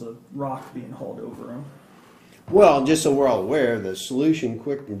 triaxles of rock being hauled over them. Well, just so we're all aware, the solution,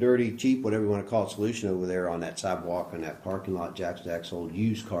 quick and dirty, cheap, whatever you want to call it, solution over there on that sidewalk and that parking lot, Jack's old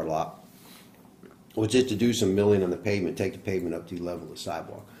used car lot, was just to do some milling on the pavement, take the pavement up to the level of the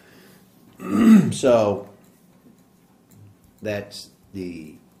sidewalk. So that's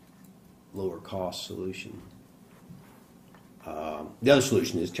the lower cost solution. The other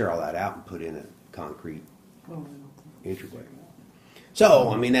solution is tear all that out and put in a concrete entryway. So,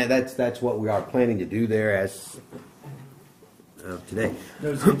 I mean, that's what we are planning to do there as of today.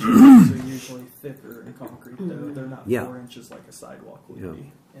 Those entryways are usually thicker in concrete, though. They're not 4 inches like a sidewalk would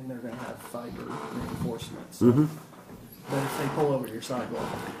be. And they're going to have fiber reinforcements. So. But if they pull over your sidewalk,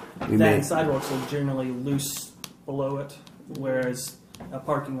 sidewalks will generally loose below it, whereas a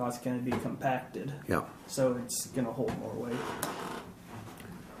parking lot's going to be compacted. Yeah. So it's going to hold more weight.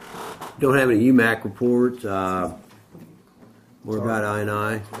 Don't have any UMAC reports. More about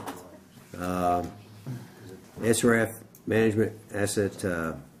I&I. SRF management asset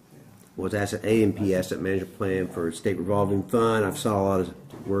was asset A and P asset management plan for state revolving fund. I've saw a lot of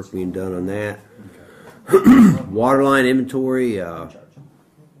work being done on that. Waterline inventory.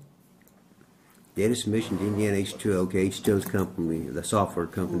 Data submission to Indiana H2O. Okay, H2O's company, the software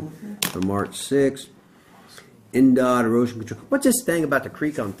company, for March 6th. NDOT erosion control. What's this thing about the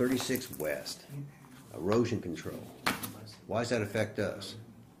creek on 36 West? Erosion control. Why does that affect us?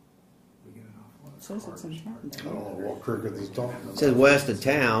 It says it's in town. I don't know what creek are they talking about. It says west of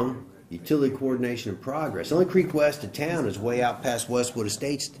town, utility coordination in progress. The only creek west of town is way out past Westwood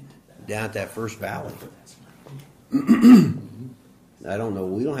Estates, down at that first valley. I don't know.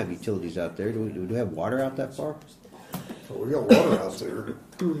 We don't have utilities out there. Do we have water out that far? Well, we got water out there.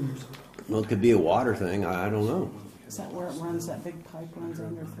 Well, it could be a water thing. I don't know. Is that where it runs, that big pipe runs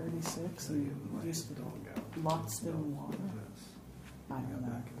under 36 and used to lots still in water? I don't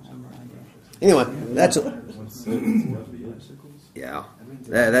know. I have no idea. Anyway, that's yeah.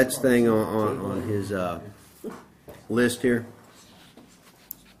 That's the thing on his list here.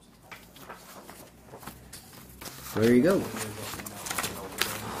 There you go.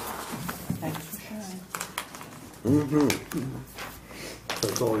 Thanks for sharing.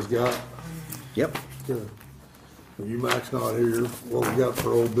 That's all he's got. Yep. Good. Well, UMAC's not here. What we got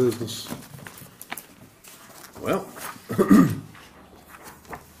for old business? Well,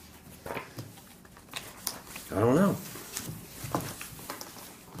 I don't know.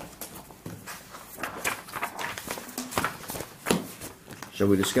 Shall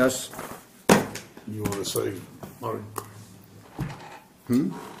we discuss? You want to say,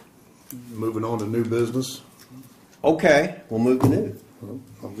 moving on to new business? Okay, we'll move to new. Well,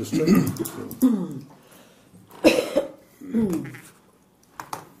 I'm just checking.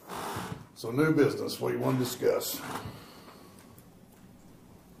 So new business, what do you want to discuss?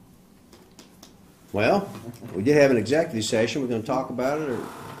 Well, we did have an executive session. We're going to talk about it, or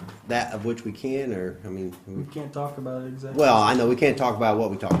that of which we can, or I mean, We can't talk about it exactly. well, I know we can't talk about what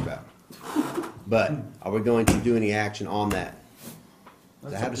we talked about, but are we going to do any action on that?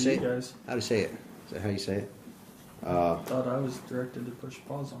 Is That's that how up to to say you it? guys. How to say it? Is that how you say it? Thought I was directed to push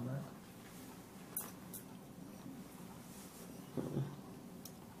pause on that.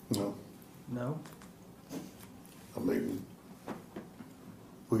 No, No? I mean,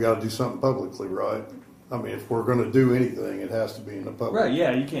 we got to do something publicly, right? I mean, if we're going to do anything, it has to be in the public. Right,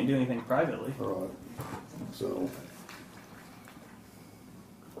 yeah, you can't do anything privately. All right. So,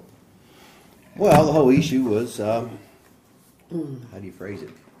 Well, the whole issue was, how do you phrase it?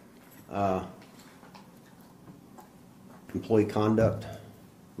 Employee conduct,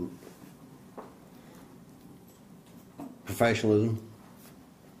 professionalism.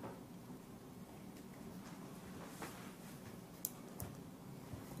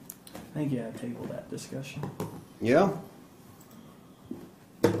 I think, yeah, table that discussion. Yeah.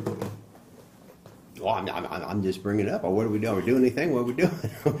 Well, I'm just bringing it up. What are we doing? Are we doing anything? What are we doing?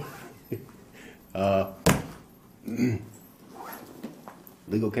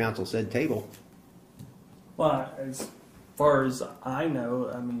 Legal counsel said table. Well, as far as I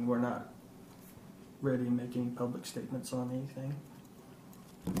know, I mean, we're not ready to make any public statements on anything.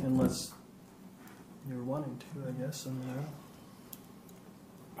 Unless you're wanting to, I guess. And,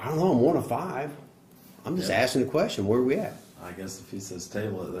 I don't know. I'm 1 of 5. I'm just asking the question. Where are we at? I guess if he says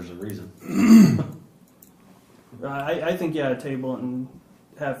table it, there's a reason. I think, yeah, table it and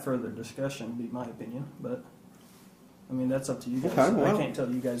have further discussion, be my opinion. But, I mean, that's up to you guys. Okay, well. I can't tell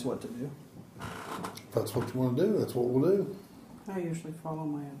you guys what to do. if that's what you want to do, that's what we'll do. I usually follow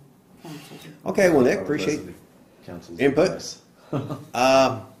my counsel. Okay, well, Nick, appreciate input.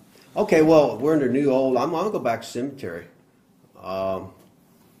 Okay, well, we're under new old. I'm going to go back to cemetery. How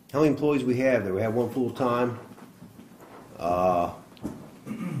many employees we have there? We have 1 full time. I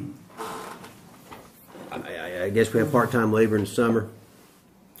guess we have part time labor in the summer.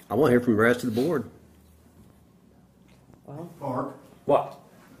 I want to hear from the rest of the board. Mark, What?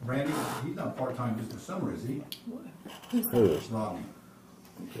 Randy, he's not part-time just in the summer, is he? Who? Rodney.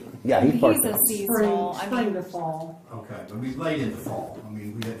 Yeah, he's part He's a time. seasonal. I Spring mean, to fall. Okay, but he's late in the fall. I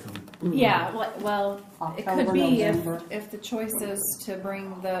mean, we had some, yeah. Well, it could October, be November. if the choice is to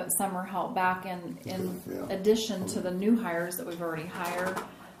bring the summer help back in Yeah. addition to the new hires that we've already hired.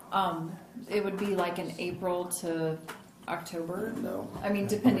 It would be like in April to October. No. I mean,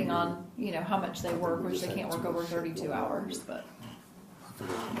 depending on how much they work, which they can't work over 32 hours, but. I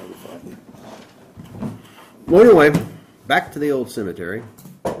forgot to notify you. Well, anyway, back to the old cemetery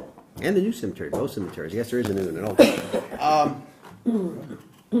and the new cemetery. Both cemeteries. Yes, there is a new and an old.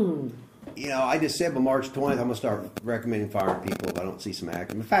 I just said by March 20th, I'm going to start recommending firing people if I don't see some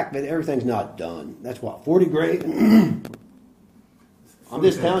action. The fact that everything's not done. That's what, 40 grade? I'm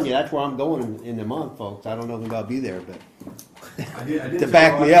just telling you, that's where I'm going in the month, folks. I don't know if I'll be there, but I did to tell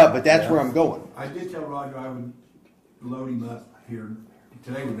back me Roger- up, but that's where I'm going. I did tell Roger I would load him up here.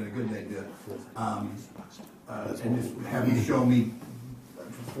 Today would have been a good day to do it. And just have him show me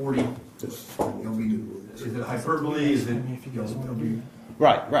 40. Is it hyperbole? Is it, it'll be,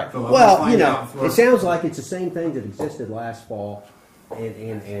 Right. So I'm Well, gonna find out it first. sounds like it's the same thing that existed last fall,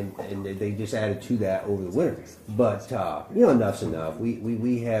 and they just added to that over the winter. But enough's enough.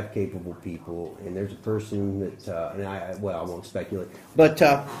 We have capable people, and there's a person that, and I won't speculate, but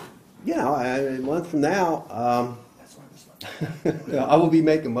a month from now, I will be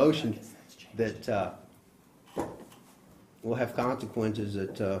making a motion that we'll have consequences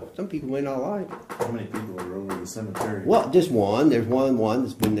that some people may not like. How many people are over the cemetery? Well, just one. There's one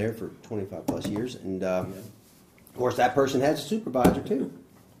that's been there for 25 plus years, and of course that person has a supervisor too.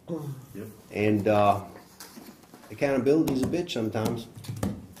 Yep. And accountability is a bitch sometimes.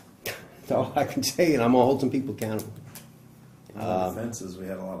 That's all I can say, and I'm gonna hold some people accountable. On the fences, we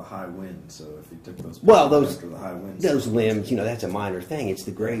had a lot of high wind, so if you took those after the high winds, those limbs, that's a minor thing. It's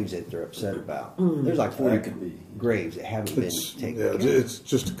the graves that they're upset about. There's like 40 That could be. graves that haven't been taken care of. It's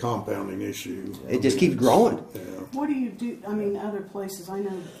just a compounding issue. It just keeps growing. Yeah. What do you do? I mean, other places, I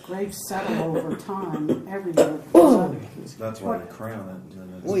know graves settle over time everywhere. That's why you crown it. And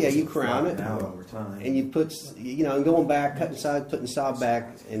then it's Well, yeah, you just crown it, flattened out over time. and you put, you know, going back, cutting side, putting sod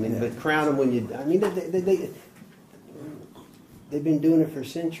back, and then but crown them when you. I mean, they've been doing it for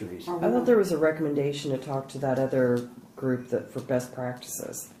centuries. I thought there was a recommendation to talk to that other group that for best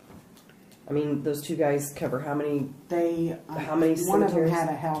practices. I mean, those two guys cover how many? How many One of them cemeteries? had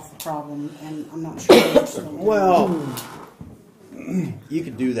a health problem, and I'm not sure. they're still Well, you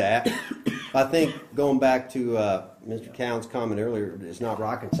could do that. I think going back to Mr. Cowan's comment earlier, it's not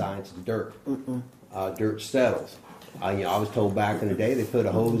rocket science; it's dirt. Dirt settles. You know, I was told back in the day they put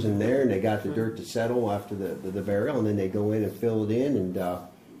a hose in there and they got the dirt to settle after the burial, and then they go in and fill it in. And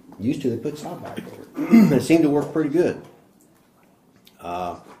used to they put sod back over it. It seemed to work pretty good.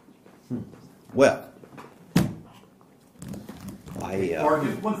 Well, Or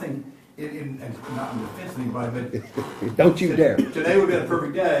just one thing, and not in defense of anybody, but don't you dare. today would have been a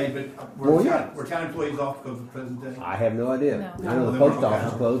perfect day, but Well, yeah. we're town employees off because of President's Day. I have no idea. No. I know the post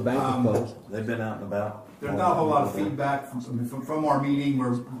office is closed, bank is closed. They've been out and about. There's not a whole lot of feedback from our meeting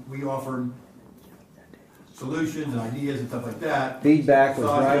where we offered solutions and ideas and stuff like that. Feedback was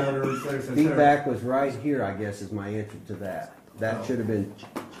Sod right. cutter, et cetera, et cetera. Feedback was right here, I guess, is my answer to that. That should have been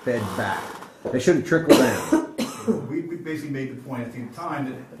fed back. They should have trickled down. We basically made the point at the time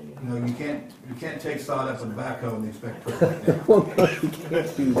that, you know, you can't take sod up with a backhoe and expect to put it down. Well, no, you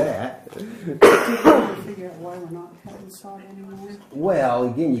can't do that. Do you ever figure out why we're not cutting sod anymore? Well,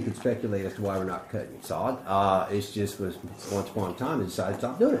 again, you could speculate as to why we're not cutting sod. It's just was once upon a time they decided to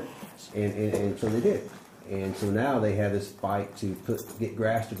stop doing it, and so they did. And so now they have this fight to get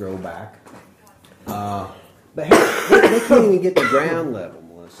grass to grow back. But hey, they can't even get the ground level,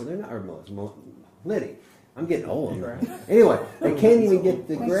 Melissa. They're not, or Melissa, Liddy. I'm getting old. Anyway, they can't even get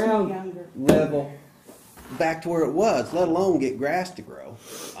the Makes me ground younger. level back to where it was, let alone get grass to grow.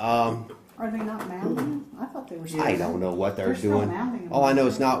 Are they not mounding? I thought they were. I don't know what they're still doing. mounding them. All I know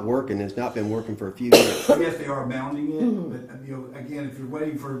it's not working. It's not been working for a few years. Yes, they are mounding it, but you know, again, if you're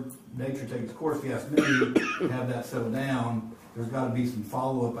waiting for nature to take its course, if you ask me, to have that settle down, there's got to be some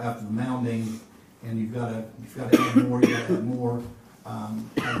follow up after the mounding, and you've got to add more. You got to add more.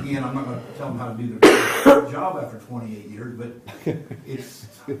 Again, I'm not going to tell them how to do their job after 28 years, but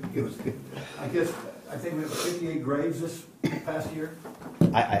it was. I think we have 58 graves this past year.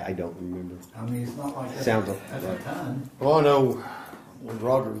 I don't remember. I mean, it's not like Sounds that's a ton. Well, I know when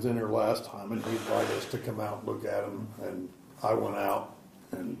Roger was in there last time, and he invited us to come out and look at them, and I went out,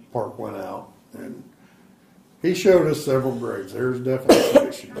 and Park went out, and he showed us several graves. There's definitely some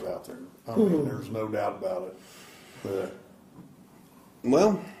issues out there. I mean, there's no doubt about it. But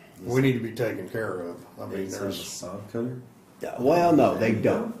Well, we need to be taken care of. I mean, There's a there's sod cutter. well, no, they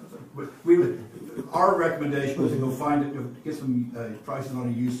don't. But our recommendation was to go find it, get some prices on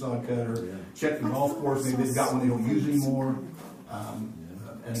a used sod cutter, check the golf course, maybe they've got one they don't use anymore.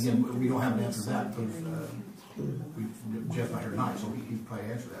 And again, we don't have an answer to that because Jeff's not here tonight, so he can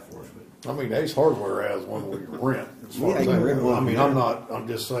probably answer that for us. But I mean, Ace Hardware has one we can rent. As far Yeah, as you I can rent know. one. I mean, I'm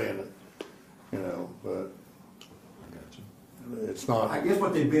just saying it, you know, but it's not. I guess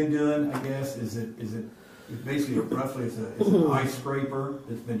what they've been doing, I guess, is basically roughly it's an ice scraper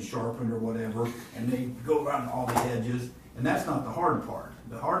that's been sharpened or whatever, and they go around all the edges, and that's not the hard part.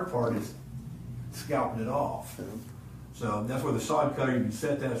 The hard part is scalping it off. So that's where the sod cutter, you can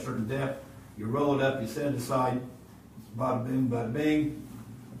set that at a certain depth, you roll it up, you set it aside, bada bing, bada bing.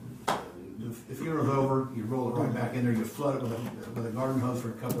 The funeral's over, you roll it right back in there, you flood it with a garden hose for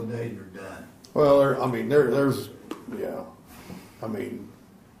a couple of days, and you're done. Well, there's, yeah. I mean,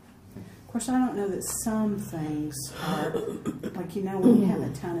 Of course, I don't know that some things are, like, you know, when you have a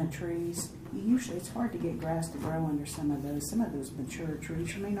ton of trees, usually it's hard to get grass to grow under some of those. Some of those mature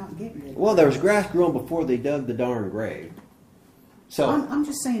trees you may not get good. Well, there was grass growing before they dug the darn grave. So I'm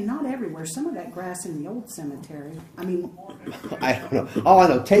just saying, not everywhere. Some of that grass in the old cemetery, I mean, I don't know. All I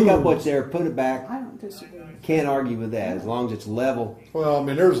know, take up what's there, put it back. I don't disagree. Can't argue with that as long as it's level. well, I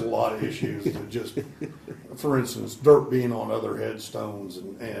mean, there's a lot of issues that just, for instance, dirt being on other headstones,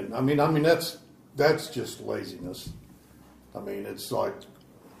 and I mean that's just laziness. I mean, it's like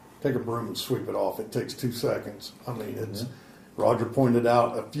take a broom and sweep it off. It takes 2 seconds. I mean, it's Roger pointed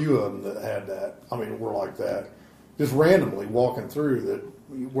out a few of them that had that. I mean, were like that. Just randomly walking through that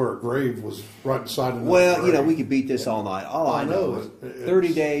where a grave was right beside another Well, grave. you know, we could beat this all night. All I know is It's-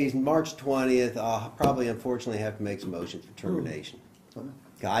 30 days, March 20th, I'll probably unfortunately have to make some motions for termination.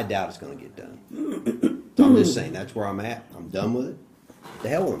 I doubt it's going to get done. So I'm just saying, that's where I'm at. I'm done with it. The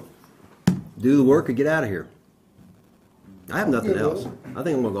hell with them. Do the work or get out of here. I have nothing else. I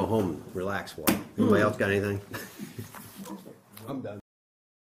think I'm gonna go home and relax for a while. Anybody else got anything? I'm done.